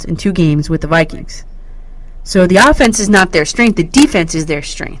 touchdowns in 2 games with the Vikings. So the offense is not their strength. The defense is their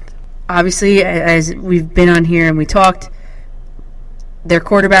strength. Obviously, as we've been on here and we talked, their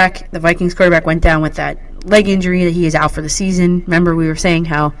quarterback, the Vikings quarterback, went down with that leg injury that he is out for the season. Remember, we were saying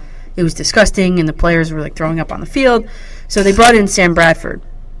how it was disgusting and the players were throwing up on the field. So they brought in Sam Bradford.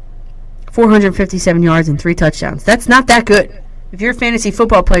 457 yards and 3 touchdowns. That's not that good. If you're a fantasy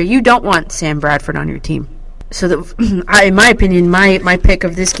football player, you don't want Sam Bradford on your team. So in my opinion, my pick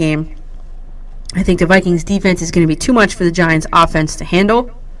of this game, I think the Vikings defense is going to be too much for the Giants offense to handle.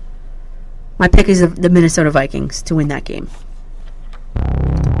 My pick is the Minnesota Vikings to win that game.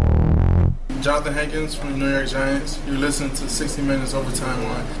 Jonathan Hankins from the New York Giants. You're listening to 60 Minutes Overtime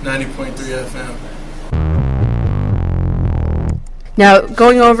on 90.3 FM. Now,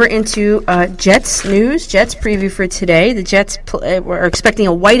 going over into Jets news, Jets preview for today. The Jets are expecting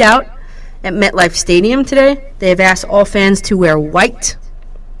a whiteout at MetLife Stadium today. They have asked all fans to wear white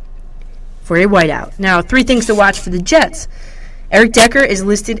for a whiteout. Now, 3 things to watch for the Jets. Eric Decker is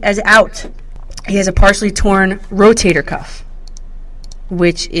listed as out. He has a partially torn rotator cuff,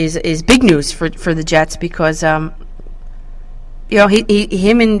 which is big news for the Jets because him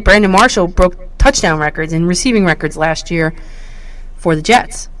and Brandon Marshall broke touchdown records and receiving records last year for the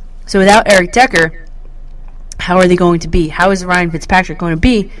Jets. So without Eric Decker, how are they going to be? How is Ryan Fitzpatrick going to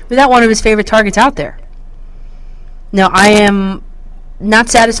be without one of his favorite targets out there? Now, I am not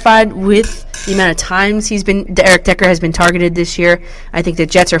satisfied with the amount of times Eric Decker has been targeted this year. I think the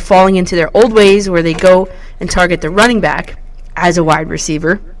Jets are falling into their old ways where they go and target the running back as a wide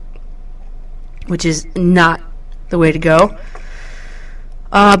receiver, which is not the way to go.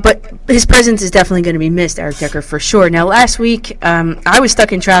 But his presence is definitely going to be missed, Eric Decker, for sure. Now, last week, I was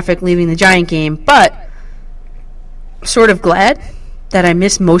stuck in traffic leaving the Giant game, but sort of glad that I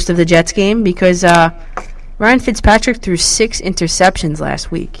missed most of the Jets game because Ryan Fitzpatrick threw 6 interceptions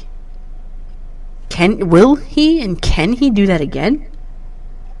last week. Will he and can he do that again?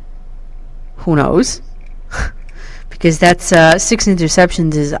 Who knows? Because that's 6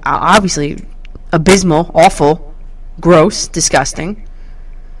 interceptions is obviously abysmal, awful, gross, disgusting.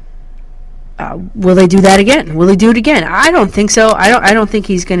 Will they do that again? Will he do it again? I don't think so. I don't think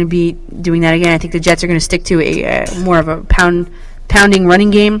he's going to be doing that again. I think the Jets are going to stick to a more of a pounding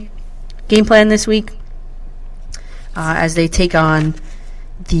running game plan this week as they take on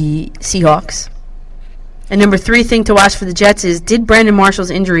the Seahawks. And number 3 thing to watch for the Jets is, did Brandon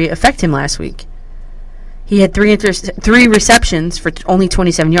Marshall's injury affect him last week? He had 3 receptions for only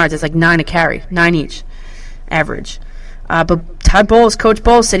 27 yards. That's like 9 a carry, 9 each average. But Coach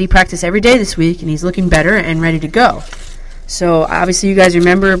Bowles said he practiced every day this week, and he's looking better and ready to go. So, obviously, you guys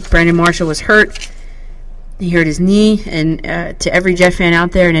remember Brandon Marshall was hurt. He hurt his knee, and to every Jet fan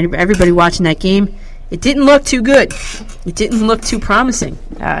out there and everybody watching that game, it didn't look too good. It didn't look too promising.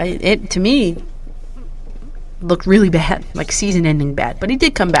 It to me, looked really bad, like season-ending bad. But he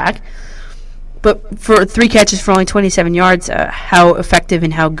did come back. But for 3 catches for only 27 yards, how effective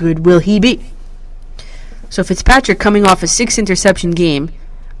and how good will he be? So Fitzpatrick, coming off a 6-interception game,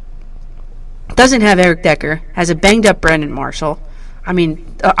 doesn't have Eric Decker, has a banged-up Brandon Marshall. I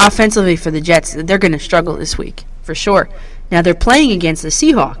mean, offensively for the Jets, they're going to struggle this week, for sure. Now, they're playing against the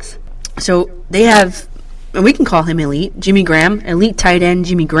Seahawks. So they have, and we can call him elite, Jimmy Graham, elite tight end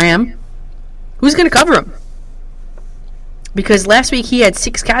Jimmy Graham. Who's going to cover him? Because last week he had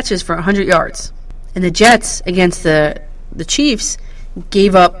 6 catches for 100 yards. And the Jets, against the Chiefs,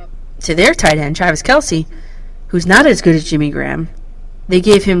 gave up to their tight end, Travis Kelce, who's not as good as Jimmy Graham. They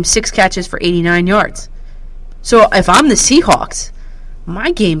gave him 6 catches for 89 yards. So if I'm the Seahawks,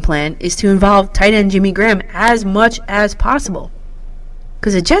 my game plan is to involve tight end Jimmy Graham as much as possible.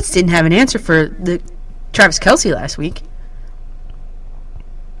 Because the Jets didn't have an answer for the Travis Kelce last week.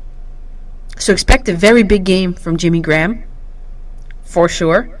 So expect a very big game from Jimmy Graham, for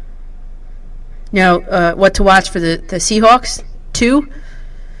sure. Now, what to watch for the Seahawks? 2,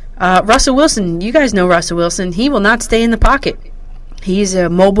 Russell Wilson. You guys know Russell Wilson. He will not stay in the pocket. He's a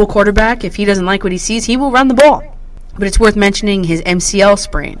mobile quarterback. If he doesn't like what he sees, he will run the ball. But it's worth mentioning his MCL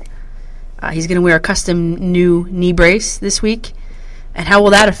sprain. He's going to wear a custom new knee brace this week. And how will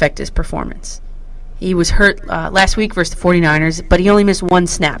that affect his performance? He was hurt last week versus the 49ers, but he only missed 1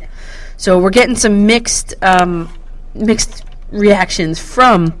 snap. So we're getting some mixed reactions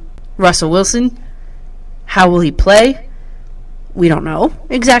from Russell Wilson. How will he play? We don't know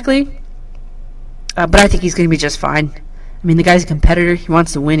exactly. But I think he's going to be just fine. I mean, the guy's a competitor. He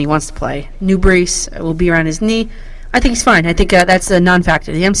wants to win. He wants to play. New brace will be around his knee. I think he's fine. I think that's a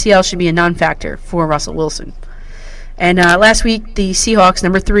non-factor. The MCL should be a non-factor for Russell Wilson. And last week, the Seahawks,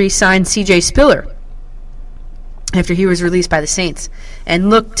 number 3, signed C.J. Spiller after he was released by the Saints.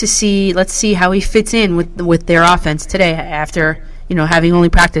 And let's see how he fits in with their offense today after, having only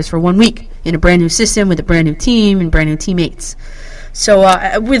practiced for 1 week in a brand new system with a brand new team and brand new teammates. So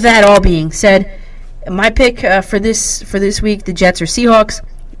with that all being said, my pick for this week, the Jets or Seahawks.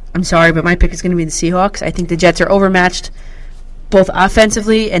 I'm sorry, but my pick is going to be the Seahawks. I think the Jets are overmatched both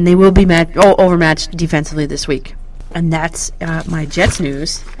offensively, and they will be overmatched defensively this week. And that's my Jets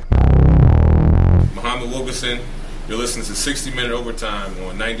news. Muhammad Wilkerson, you're listening to 60-Minute Overtime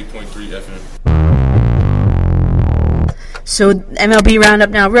on 90.3 FM. So MLB roundup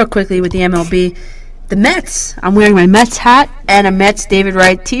now real quickly with the MLB. The Mets. I'm wearing my Mets hat and a Mets David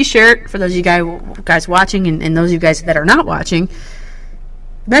Wright t-shirt for those of you guys watching and those of you guys that are not watching.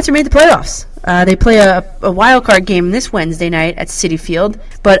 The Mets are made the playoffs. They play a wild card game this Wednesday night at Citi Field,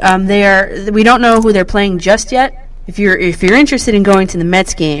 but we don't know who they're playing just yet. If you're interested in going to the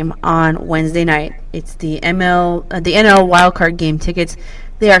Mets game on Wednesday night, it's the NL wild card game tickets.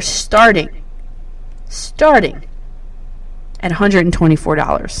 They are starting at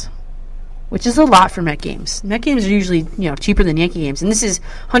 $124, which is a lot for Met games. Met games are usually cheaper than Yankee games, and this is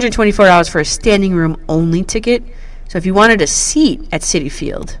 $124 for a standing room only ticket. So if you wanted a seat at Citi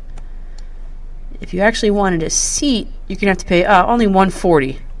Field, if you actually wanted a seat, you're gonna have to pay only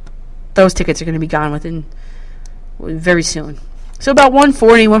 $140. Those tickets are going to be gone very soon. So about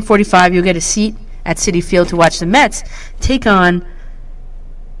 $140, $145, you'll get a seat at Citi Field to watch the Mets take on.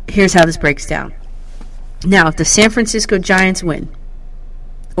 Here's how this breaks down. Now, if the San Francisco Giants win,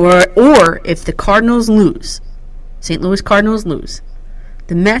 or if the Cardinals lose, St. Louis Cardinals lose,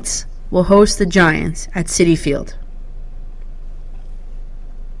 the Mets will host the Giants at Citi Field.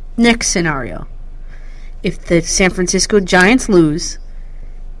 Next scenario. If the San Francisco Giants lose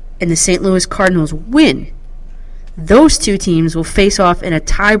and the St. Louis Cardinals win, those two teams will face off in a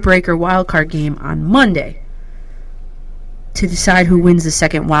tiebreaker wildcard game on Monday to decide who wins the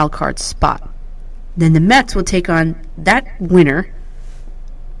second wildcard spot. Then the Mets will take on that winner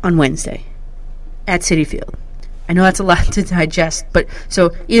on Wednesday at Citi Field. I know that's a lot to digest, but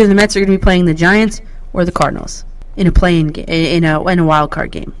so either the Mets are going to be playing the Giants or the Cardinals in a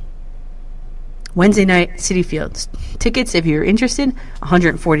wildcard game. Wednesday night, Citi Field. Tickets, if you're interested,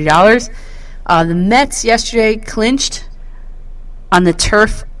 $140. The Mets yesterday clinched on the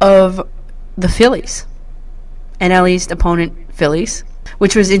turf of the Phillies, NL East opponent Phillies,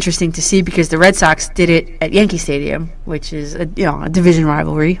 which was interesting to see because the Red Sox did it at Yankee Stadium, which is a division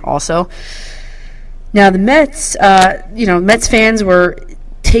rivalry also. Now the Mets, Mets fans were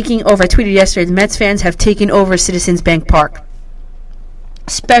taking over. I tweeted yesterday, the Mets fans have taken over Citizens Bank Park,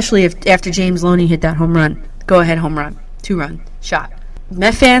 especially after James Loney hit that home run, go-ahead home run, 2-run shot.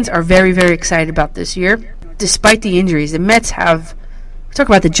 Met fans are very, very excited about this year, despite the injuries. The Mets have. We talk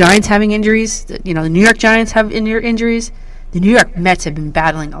about the Giants having injuries. The New York Giants have injuries. The New York Mets have been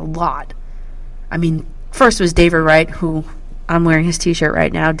battling a lot. I mean, first was David Wright, who I'm wearing his T-shirt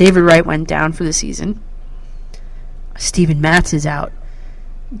right now. David Wright went down for the season. Steven Matz is out.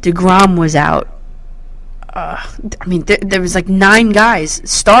 DeGrom was out. There was like 9 guys,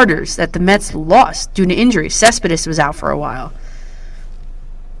 starters, that the Mets lost due to injury. Cespedes was out for a while.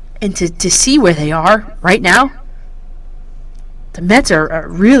 And to see where they are right now, the Mets are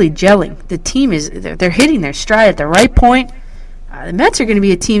really gelling. The team they're hitting their stride at the right point. The Mets are going to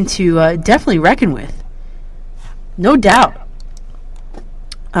be a team to definitely reckon with, no doubt.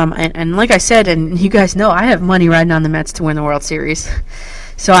 And like I said, and you guys know, I have money riding on the Mets to win the World Series.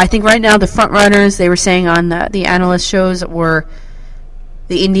 So I think right now the front runners, they were saying on the analyst shows, were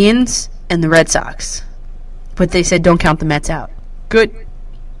the Indians and the Red Sox. But they said don't count the Mets out. Good.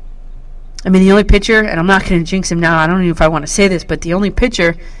 I mean, the only pitcher, and I'm not going to jinx him now, I don't know if I want to say this, but the only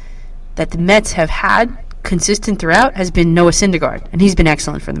pitcher that the Mets have had consistent throughout has been Noah Syndergaard, and he's been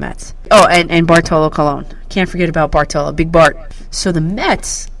excellent for the Mets. Oh, and Bartolo Colon. Can't forget about Bartolo, Big Bart. So the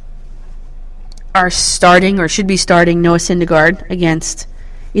Mets are starting, or should be starting, Noah Syndergaard against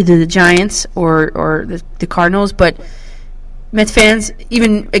either the Giants or the Cardinals, but Mets fans,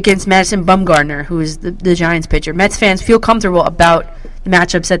 even against Madison Bumgarner, who is the Giants pitcher, Mets fans feel comfortable about the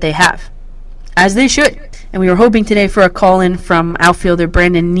matchups that they have, as they should. And we were hoping today for a call-in from outfielder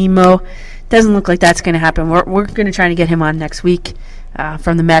Brandon Nimmo. Doesn't look like that's going to happen. We're going to try to get him on next week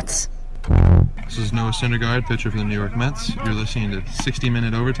from the Mets. This is Noah Syndergaard, pitcher for the New York Mets. You're listening to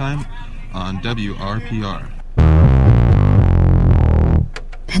 60-Minute Overtime on WRPR.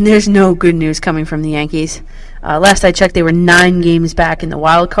 And there's no good news coming from the Yankees. Last I checked, they were 9 games back in the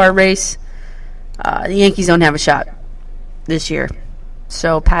wild card race. The Yankees don't have a shot this year.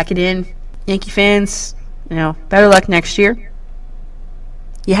 So pack it in. Yankee fans, better luck next year.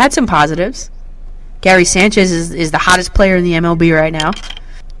 You had some positives. Gary Sanchez is the hottest player in the MLB right now.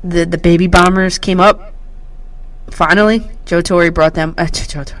 The baby bombers came up. Finally, Joe Girardi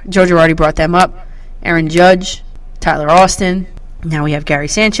brought them up. Aaron Judge, Tyler Austin. Now we have Gary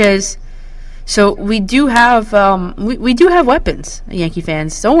Sanchez. So we do have we do have weapons, Yankee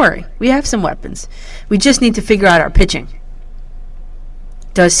fans. Don't worry, we have some weapons. We just need to figure out our pitching.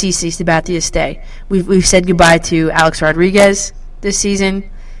 Does CC Sabathia stay? We've said goodbye to Alex Rodriguez this season.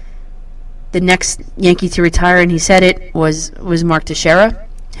 The next Yankee to retire, and he said it, was Mark Teixeira.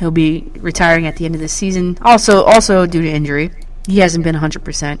 He'll be retiring at the end of the season, also due to injury. He hasn't been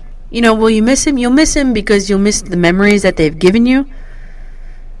 100%. Will you miss him? You'll miss him because you'll miss the memories that they've given you.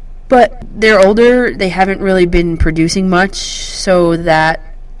 But they're older. They haven't really been producing much, so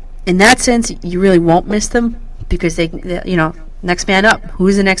that in that sense, you really won't miss them because they next man up. Who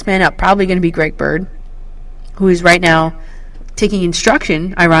is the next man up? Probably going to be Greg Bird, who is right now taking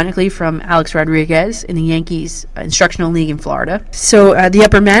instruction, ironically, from Alex Rodriguez in the Yankees Instructional League in Florida. So the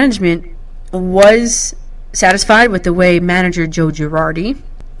upper management was satisfied with the way manager Joe Girardi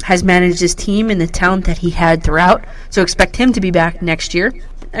has managed his team and the talent that he had throughout. So expect him to be back next year.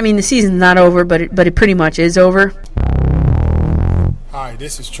 I mean, the season's not over, but it pretty much is over. Hi,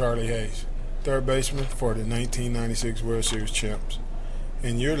 this is Charlie Hayes, third baseman for the 1996 World Series champs.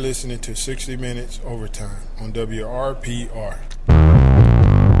 And you're listening to 60 Minutes Overtime on WRPR.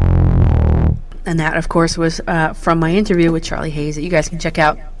 And that, of course, was from my interview with Charlie Hayes that you guys can check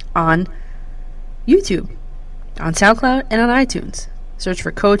out on YouTube, on SoundCloud, and on iTunes. Search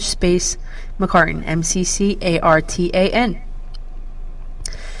for Coach Space McCartan, McCartan.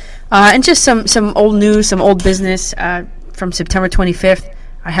 And just some old news, some old business from September 25th.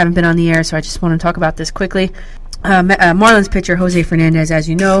 I haven't been on the air, so I just want to talk about this quickly. Marlins pitcher Jose Fernandez, as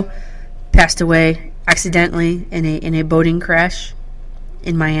you know, passed away accidentally in a boating crash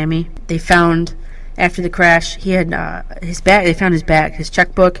in Miami. They found, after the crash, he had his bag. They found his bag, his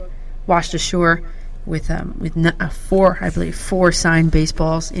checkbook, washed ashore with four signed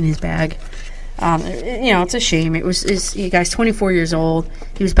baseballs in his bag. It's a shame. The guy's 24 years old.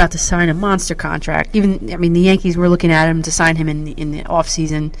 He was about to sign a monster contract. The Yankees were looking at him to sign him in the off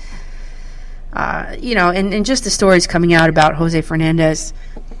season. And just the stories coming out about Jose Fernandez,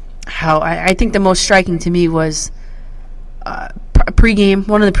 how I think the most striking to me was pregame.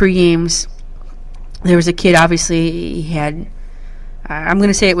 One of the pregames, there was a kid. Obviously, he had. I'm going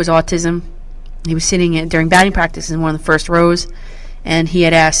to say it was autism. He was sitting during batting practice in one of the first rows, and he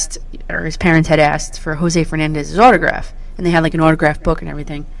had asked, or his parents had asked, for Jose Fernandez's autograph, and they had like an autograph book and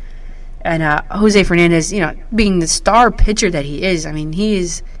everything. And Jose Fernandez, being the star pitcher that he is, he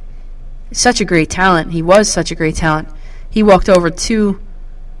is such a great talent. He was such a great talent. He walked over to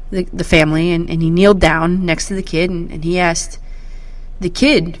the family and he kneeled down next to the kid and he asked the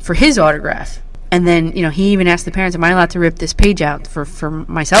kid for his autograph. And then, he even asked the parents, am I allowed to rip this page out for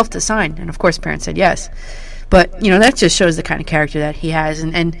myself to sign? And of course, the parents said yes. But, that just shows the kind of character that he has.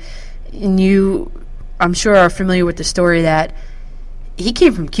 And you, I'm sure, are familiar with the story that he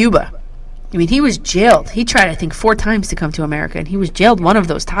came from Cuba. He was jailed. He tried, I think, 4 times to come to America, and he was jailed one of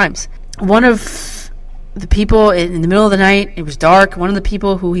those times. One of the people in the middle of the night, it was dark, one of the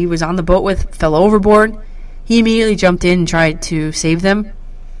people who he was on the boat with fell overboard. He immediately jumped in and tried to save them.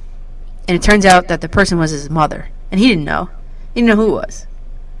 And it turns out that the person was his mother. And he didn't know. He didn't know who it was.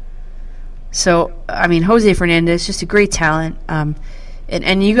 So, Jose Fernandez, just a great talent.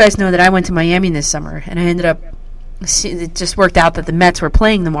 And you guys know that I went to Miami this summer, and I ended up, it just worked out that the Mets were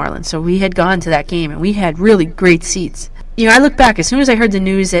playing the Marlins. So we had gone to that game, and we had really great seats. I look back, as soon as I heard the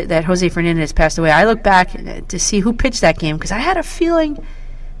news that Jose Fernandez passed away, I looked back to see who pitched that game, because I had a feeling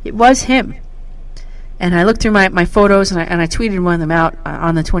it was him. And I looked through my photos, and I tweeted one of them out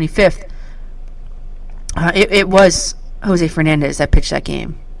on the 25th. It was Jose Fernandez that pitched that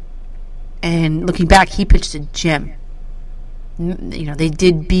game. And looking back, he pitched a gem. They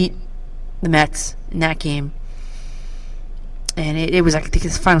did beat the Mets in that game. And it was, I think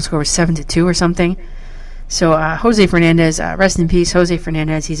his final score was 7-2 or something. So Jose Fernandez, rest in peace, Jose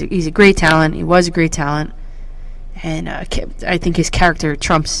Fernandez. He's a great talent. He was a great talent. And I think his character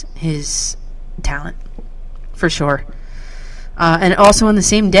trumps his talent, for sure. And also on the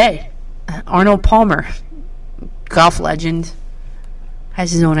same day, Arnold Palmer, golf legend,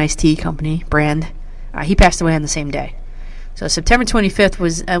 has his own iced tea company, brand. He passed away on the same day. So September 25th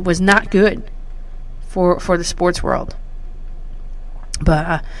was not good for the sports world.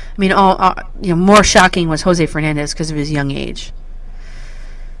 But, more shocking was Jose Fernandez because of his young age.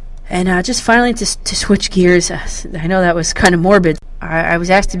 And just finally, to switch gears, I know that was kind of morbid. I was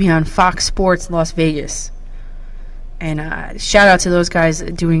asked to be on Fox Sports Las Vegas. And shout out to those guys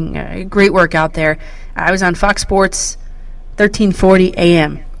doing great work out there. I was on Fox Sports 1340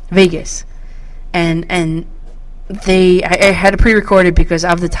 AM, Vegas. And I had it pre-recorded because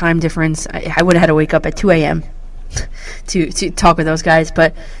of the time difference. I would have had to wake up at 2 a.m. to talk with those guys.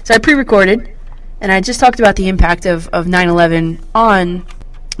 But so I pre-recorded, and I just talked about the impact of 9/11 on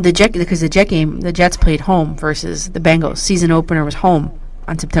the Jet, because the Jet game, the Jets played home versus the Bengals. Season opener was home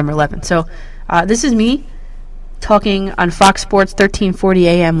on September 11th. So this is me talking on Fox Sports 1340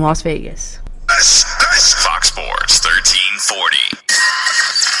 AM Las Vegas. Fox Sports 1340.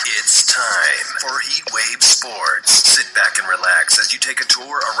 It's time for Heatwave Sports. Sit back and relax as you take a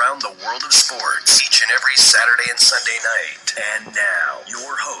tour around the world of sports each and every Saturday and Sunday night. And now,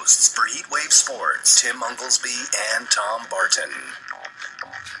 your hosts for Heatwave Sports, Tim Unglesby and Tom Barton.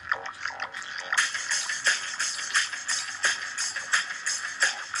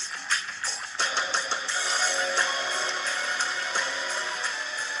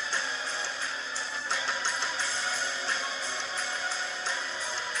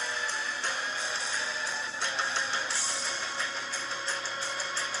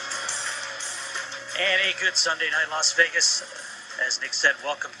 good Sunday night, Las Vegas. As Nick said,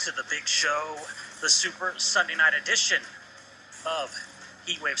 welcome to the big show, the Super Sunday night edition of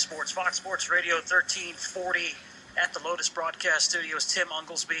Heatwave Sports, Fox Sports Radio 1340 at the Lotus Broadcast Studios. Tim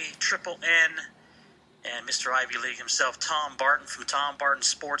Unglesby, Triple N, and Mr. Ivy League himself, Tom Barton from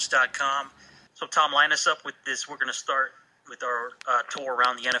TomBartonSports.com. So, Tom, line us up with this. We're going to start with our tour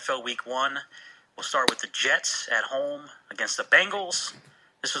around the NFL Week 1. We'll start with the Jets at home against the Bengals.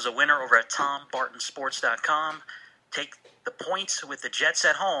 This was a winner over at TomBartonSports.com. Take the points with the Jets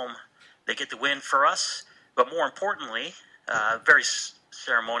at home. They get the win for us. But more importantly, very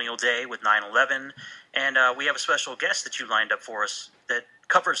ceremonial day with 9/11. And we have a special guest that you lined up for us that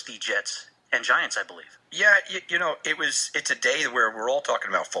covers the Jets and Giants, I believe. Yeah, it's a day where we're all talking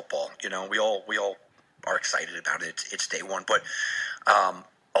about football. We all are excited about it. It's day one. But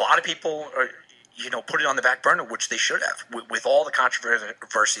a lot of people are, put it on the back burner, which they should have. With all the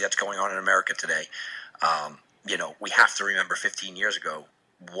controversy that's going on in America today, we have to remember 15 years ago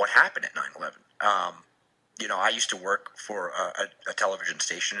what happened at 9/11. I used to work for a television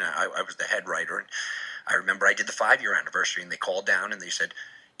station. I was the head writer, and I remember I did the 5-year anniversary, and they called down and they said,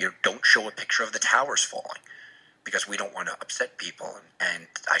 don't show a picture of the towers falling because we don't want to upset people. And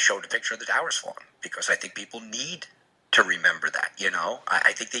I showed a picture of the towers falling because I think people need to remember that.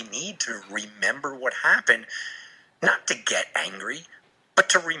 I think they need to remember what happened, not to get angry, but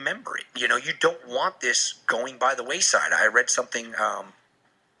to remember it. You don't want this going by the wayside. I read something,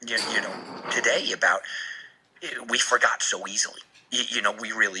 today about we forgot so easily.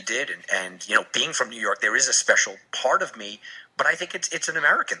 We really did. And being from New York, there is a special part of me, but I think it's an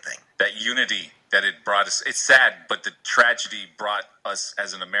American thing. That unity that it brought us, it's sad, but the tragedy brought us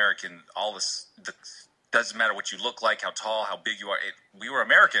as an American, all this, doesn't matter what you look like, how tall, how big you are, we were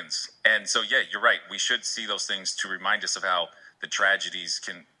Americans. And so, yeah, you're right. We should see those things to remind us of how the tragedies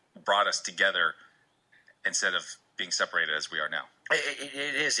brought us together instead of being separated as we are now.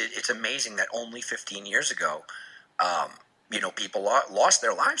 It is. It's amazing that only 15 years ago, people lost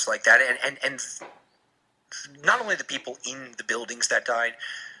their lives like that. And not only the people in the buildings that died,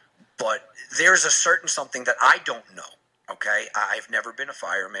 but there's a certain something that I don't know, okay? I've never been a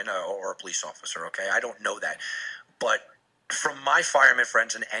fireman or a police officer, okay? I don't know that. But from my fireman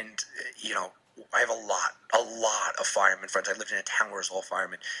friends, and I have a lot of fireman friends. I lived in a town where it was all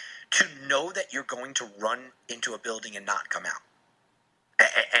firemen. To know that you're going to run into a building and not come out,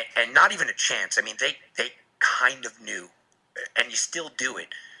 and not even a chance. I mean, they kind of knew, and you still do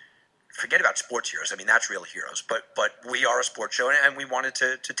it. Forget about sports heroes. I mean, that's real heroes. But we are a sports show, and we wanted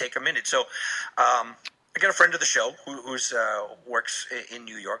to take a minute. So I got a friend of the show who's works in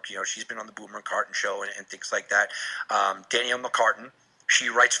New York. She's been on the Boomer and Carton show and things like that. Danielle McCartan. She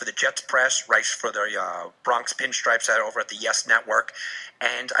writes for the Jets Press, writes for the Bronx Pinstripes over at the Yes Network.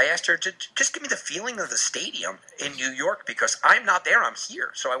 And I asked her to just give me the feeling of the stadium in New York because I'm not there, I'm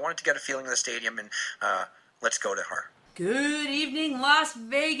here. So I wanted to get a feeling of the stadium, and let's go to her. Good evening, Las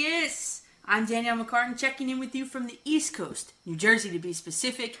Vegas. I'm Danielle McCartan checking in with you from the East Coast, New Jersey to be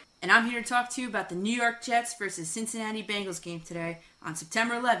specific. And I'm here to talk to you about the New York Jets versus Cincinnati Bengals game today on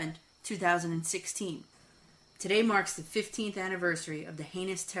September 11th, 2016. Today marks the 15th anniversary of the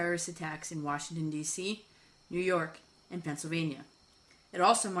heinous terrorist attacks in Washington, D.C., New York, and Pennsylvania. It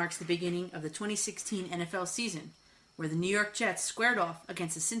also marks the beginning of the 2016 NFL season, where the New York Jets squared off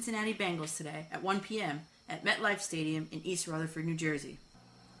against the Cincinnati Bengals today at 1 p.m. at MetLife Stadium in East Rutherford, New Jersey.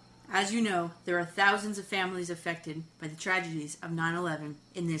 As you know, there are thousands of families affected by the tragedies of 9/11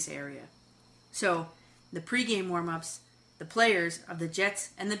 in this area. So, the pregame warm-ups, the players of the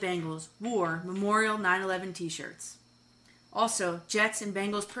Jets and the Bengals wore Memorial 9/11 t-shirts. Also, Jets and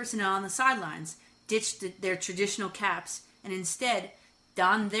Bengals personnel on the sidelines ditched their traditional caps and instead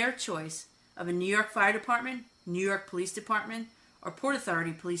donned their choice of a New York Fire Department, New York Police Department, or Port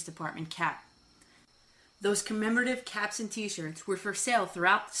Authority Police Department cap. Those commemorative caps and t-shirts were for sale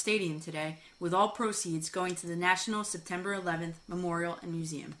throughout the stadium today, with all proceeds going to the National September 11th Memorial and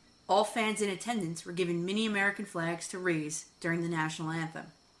Museum. All fans in attendance were given mini American flags to raise during the national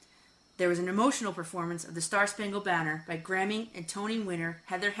anthem. There was an emotional performance of the Star Spangled Banner by Grammy and Tony winner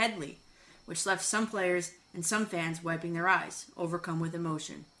Heather Headley, which left some players and some fans wiping their eyes, overcome with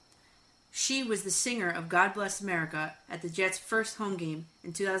emotion. She was the singer of God Bless America at the Jets' first home game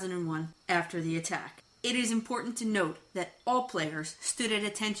in 2001 after the attack. It is important to note that all players stood at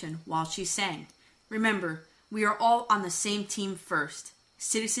attention while she sang. Remember, we are all on the same team first,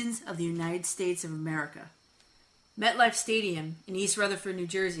 citizens of the United States of America. MetLife Stadium in East Rutherford, New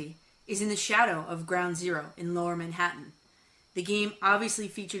Jersey, is in the shadow of Ground Zero in Lower Manhattan. The game obviously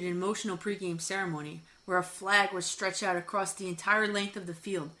featured an emotional pregame ceremony where a flag was stretched out across the entire length of the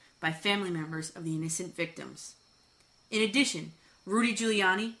field by family members of the innocent victims. In addition, Rudy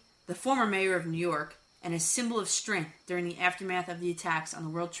Giuliani, the former mayor of New York, and a symbol of strength during the aftermath of the attacks on the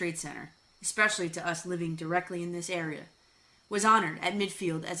World Trade Center, especially to us living directly in this area, was honored at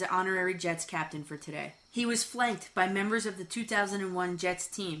midfield as an honorary Jets captain for today. He was flanked by members of the 2001 Jets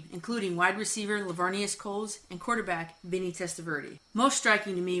team, including wide receiver Lavernius Coles and quarterback Vinny Testaverde. Most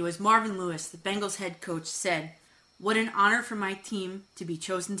striking to me was Marvin Lewis, the Bengals head coach, said, "What an honor for my team to be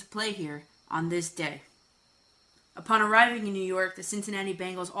chosen to play here on this day." Upon arriving in New York, the Cincinnati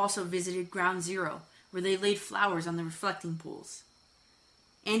Bengals also visited Ground Zero, where they laid flowers on the reflecting pools.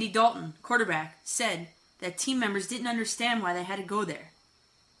 Andy Dalton, quarterback, said that team members didn't understand why they had to go there,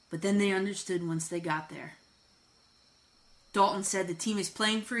 but then they understood once they got there. Dalton said the team is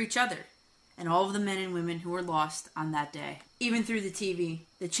playing for each other and all of the men and women who were lost on that day. Even through the TV,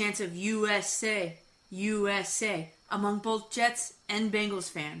 the chants of USA, USA among both Jets and Bengals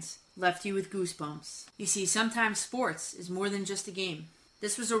fans left you with goosebumps. You see, sometimes sports is more than just a game.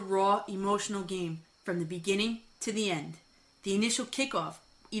 This was a raw, emotional game from the beginning to the end. The initial kickoff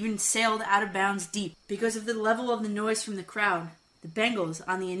even sailed out of bounds deep. Because of the level of the noise from the crowd, the Bengals,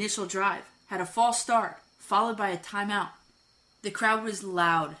 on the initial drive, had a false start, followed by a timeout. The crowd was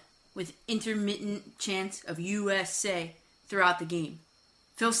loud, with intermittent chants of USA throughout the game.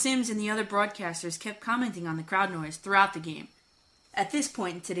 Phil Simms and the other broadcasters kept commenting on the crowd noise throughout the game. At this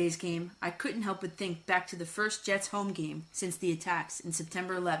point in today's game, I couldn't help but think back to the first Jets home game since the attacks in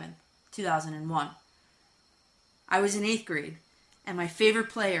September 11th, 2001. I was in 8th grade, and my favorite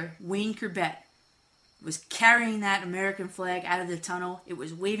player, Wayne Corbett, was carrying that American flag out of the tunnel. It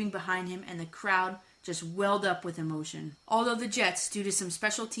was waving behind him, and the crowd just welled up with emotion. Although the Jets, due to some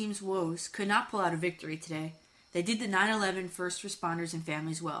special teams woes, could not pull out a victory today, they did the 9/11 first responders and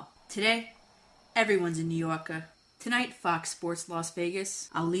families well. Today, everyone's a New Yorker. Tonight, Fox Sports Las Vegas,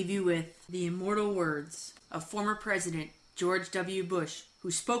 I'll leave you with the immortal words of former President George W. Bush, who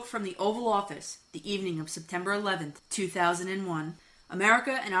spoke from the Oval Office the evening of September 11th, 2001.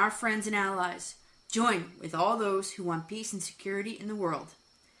 America and our friends and allies join with all those who want peace and security in the world,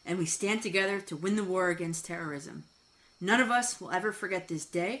 and we stand together to win the war against terrorism. None of us will ever forget this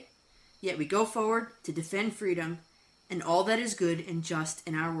day, yet we go forward to defend freedom and all that is good and just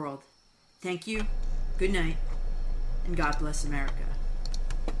in our world. Thank you, good night, and God bless America.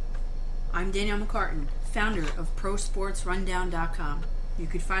 I'm Danielle McCartan, founder of ProSportsRundown.com. You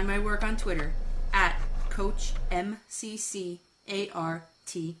could find my work on Twitter at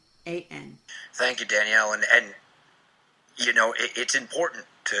CoachMCCARTAN. Thank you, Danielle. And you know, it's important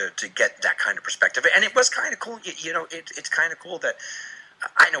to get that kind of perspective. And it was kind of cool. You know, it's kind of cool that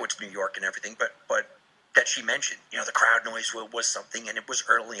I know it's New York and everything, but that she mentioned, you know, the crowd noise was something, and it was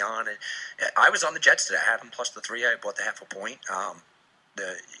early on. And I was on the Jets today. I had them plus the 3. I bought the half a point.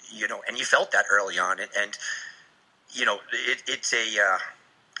 You know, and you felt that early on, and you know, it's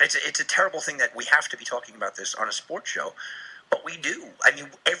a terrible thing that we have to be talking about this on a sports show, but we do. I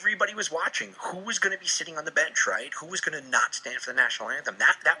mean, everybody was watching. Who was going to be sitting on the bench, right? Who was going to not stand for the national anthem?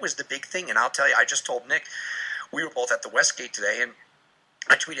 That was the big thing. And I'll tell you, I just told Nick, we were both at the Westgate today, and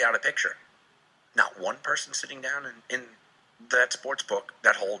I tweeted out a picture. Not one person sitting down in that sports book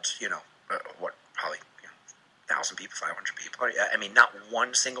that holds, you know, probably 1,000 people, 500 people. I mean, not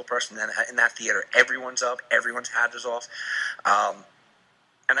one single person in that theater. Everyone's up. Everyone's hat is off.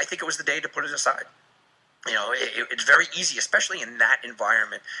 And I think it was the day to put it aside. You know, it's very easy, especially in that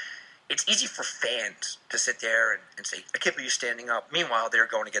environment. It's easy for fans to sit there and say, I can't believe you standing up. Meanwhile, they're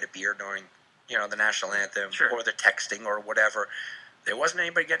going to get a beer during, you know, the national anthem, or they're texting or whatever. There wasn't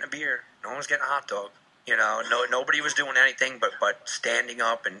anybody getting a beer. No one was getting a hot dog. You know, nobody was doing anything but standing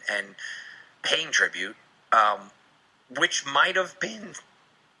up and paying tribute, which might have been,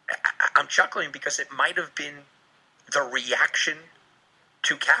 I'm chuckling because it might have been the reaction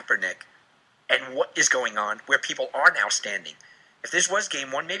to Kaepernick and what is going on, where people are now standing. If this was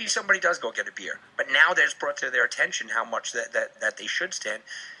game one, maybe somebody does go get a beer. But now that it's brought to their attention how much that they should stand.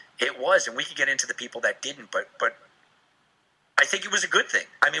 It was, and we could get into the people that didn't, but I think it was a good thing.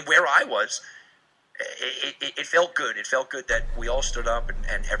 I mean, where I was, it felt good. It felt good that we all stood up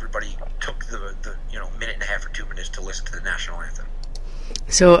and everybody took the minute and a half or 2 minutes to listen to the national anthem.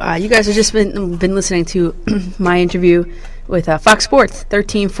 So you guys have just been listening to my interview with Fox Sports,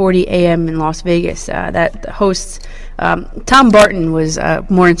 1340 AM in Las Vegas. That hosts Tom Barton was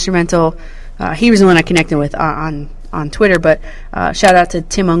more instrumental. He was the one I connected with on Twitter, but shout out to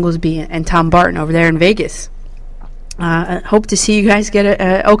Tim Unglesby and Tom Barton over there in Vegas. Hope to see you guys get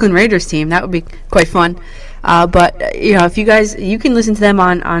a Oakland Raiders team. That would be quite fun. But if you can listen to them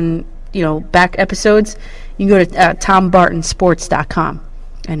on back episodes. You can go to TomBartonSports.com.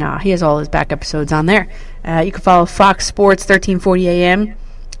 And he has all his back episodes on there. You can follow Fox Sports 1340 AM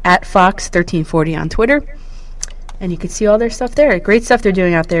at Fox 1340 on Twitter. And you can see all their stuff there. Great stuff they're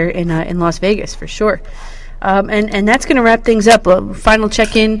doing out there in Las Vegas, for sure. And that's going to wrap things up. Final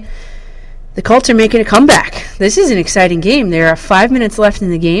check-in. The Colts are making a comeback. This is an exciting game. There are 5 minutes left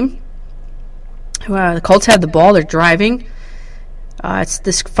in the game. The Colts have the ball. They're driving.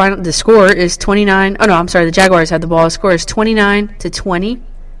 The score is 29. Oh, no, I'm sorry. The Jaguars have the ball. The score is 29-20.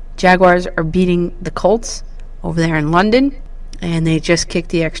 Jaguars are beating the Colts over there in London. And they just kicked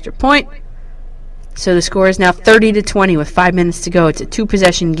the extra point. So the score is now 30-20 with 5 minutes to go. It's a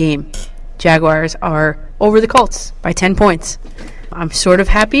 2-possession game. Jaguars are over the Colts by 10 points. I'm sort of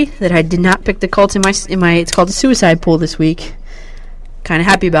happy that I did not pick the Colts in my it's called the suicide pool this week. Kind of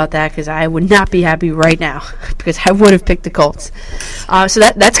happy about that because I would not be happy right now because I would have picked the Colts. So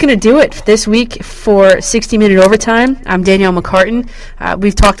that's going to do it this week for 60-Minute Overtime. I'm Danielle McCartan.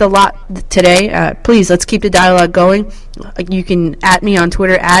 We've talked a lot today. Please, let's keep the dialogue going. You can at me on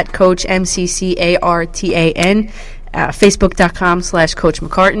Twitter at Coach MCCARTAN, Facebook.com/Coach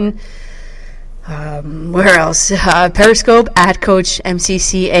McCartan. Where else? Periscope at Coach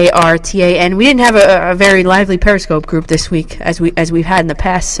MCCARTAN. We didn't have a very lively Periscope group this week as we've had in the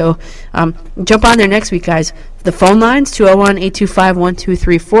past. So jump on there next week, guys. The phone lines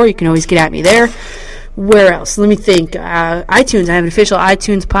 201-825-1234. You can always get at me there. Where else? Let me think. iTunes. I have an official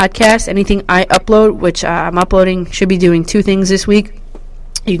iTunes podcast. Anything I upload, which I'm uploading, should be doing 2 things this week.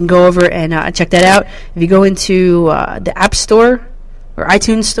 You can go over and check that out. If you go into the App Store. Or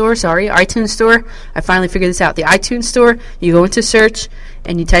iTunes Store, I finally figured this out. The iTunes Store, you go into search,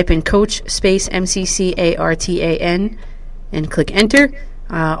 and you type in Coach space MCCARTAN, and click Enter.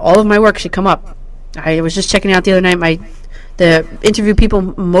 All of my work should come up. I was just checking out the other night. The interview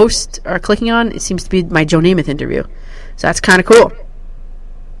people most are clicking on, it seems to be my Joe Namath interview. So that's kind of cool.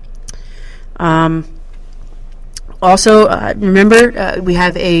 Also, remember, we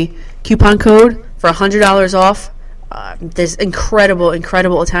have a coupon code for $100 off. This incredible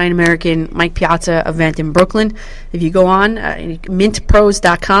Italian-American Mike Piazza event in Brooklyn. If you go on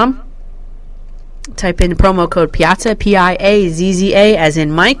mintpros.com, type in the promo code Piazza, Piazza, as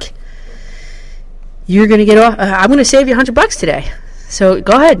in Mike, you're going to get off. I'm going to save you $100 today. So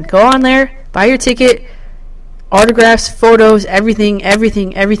go ahead, go on there, buy your ticket, autographs, photos, everything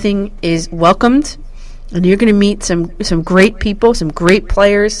is welcomed. And you're going to meet some great people, some great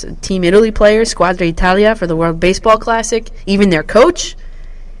players, Team Italy players, Squadra Italia for the World Baseball Classic, even their coach,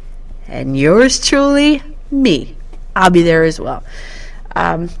 and yours truly, me. I'll be there as well.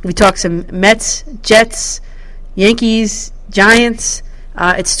 We talk some Mets, Jets, Yankees, Giants.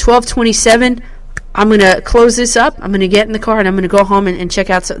 It's 12:27. I'm going to close this up. I'm going to get in the car, and I'm going to go home and check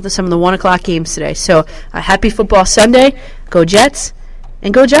out some of the 1 o'clock games today. So happy football Sunday. Go Jets,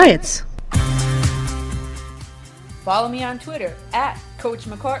 and go Giants. Follow me on Twitter at Coach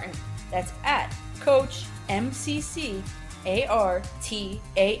McCartan. That's at Coach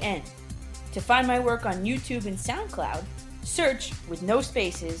MCCARTAN. To find my work on YouTube and SoundCloud, search with no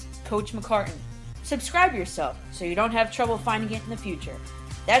spaces Coach McCartan. Subscribe yourself so you don't have trouble finding it in the future.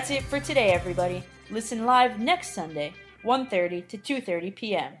 That's it for today, everybody. Listen live next Sunday, 1:30 to 2:30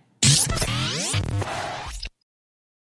 p.m.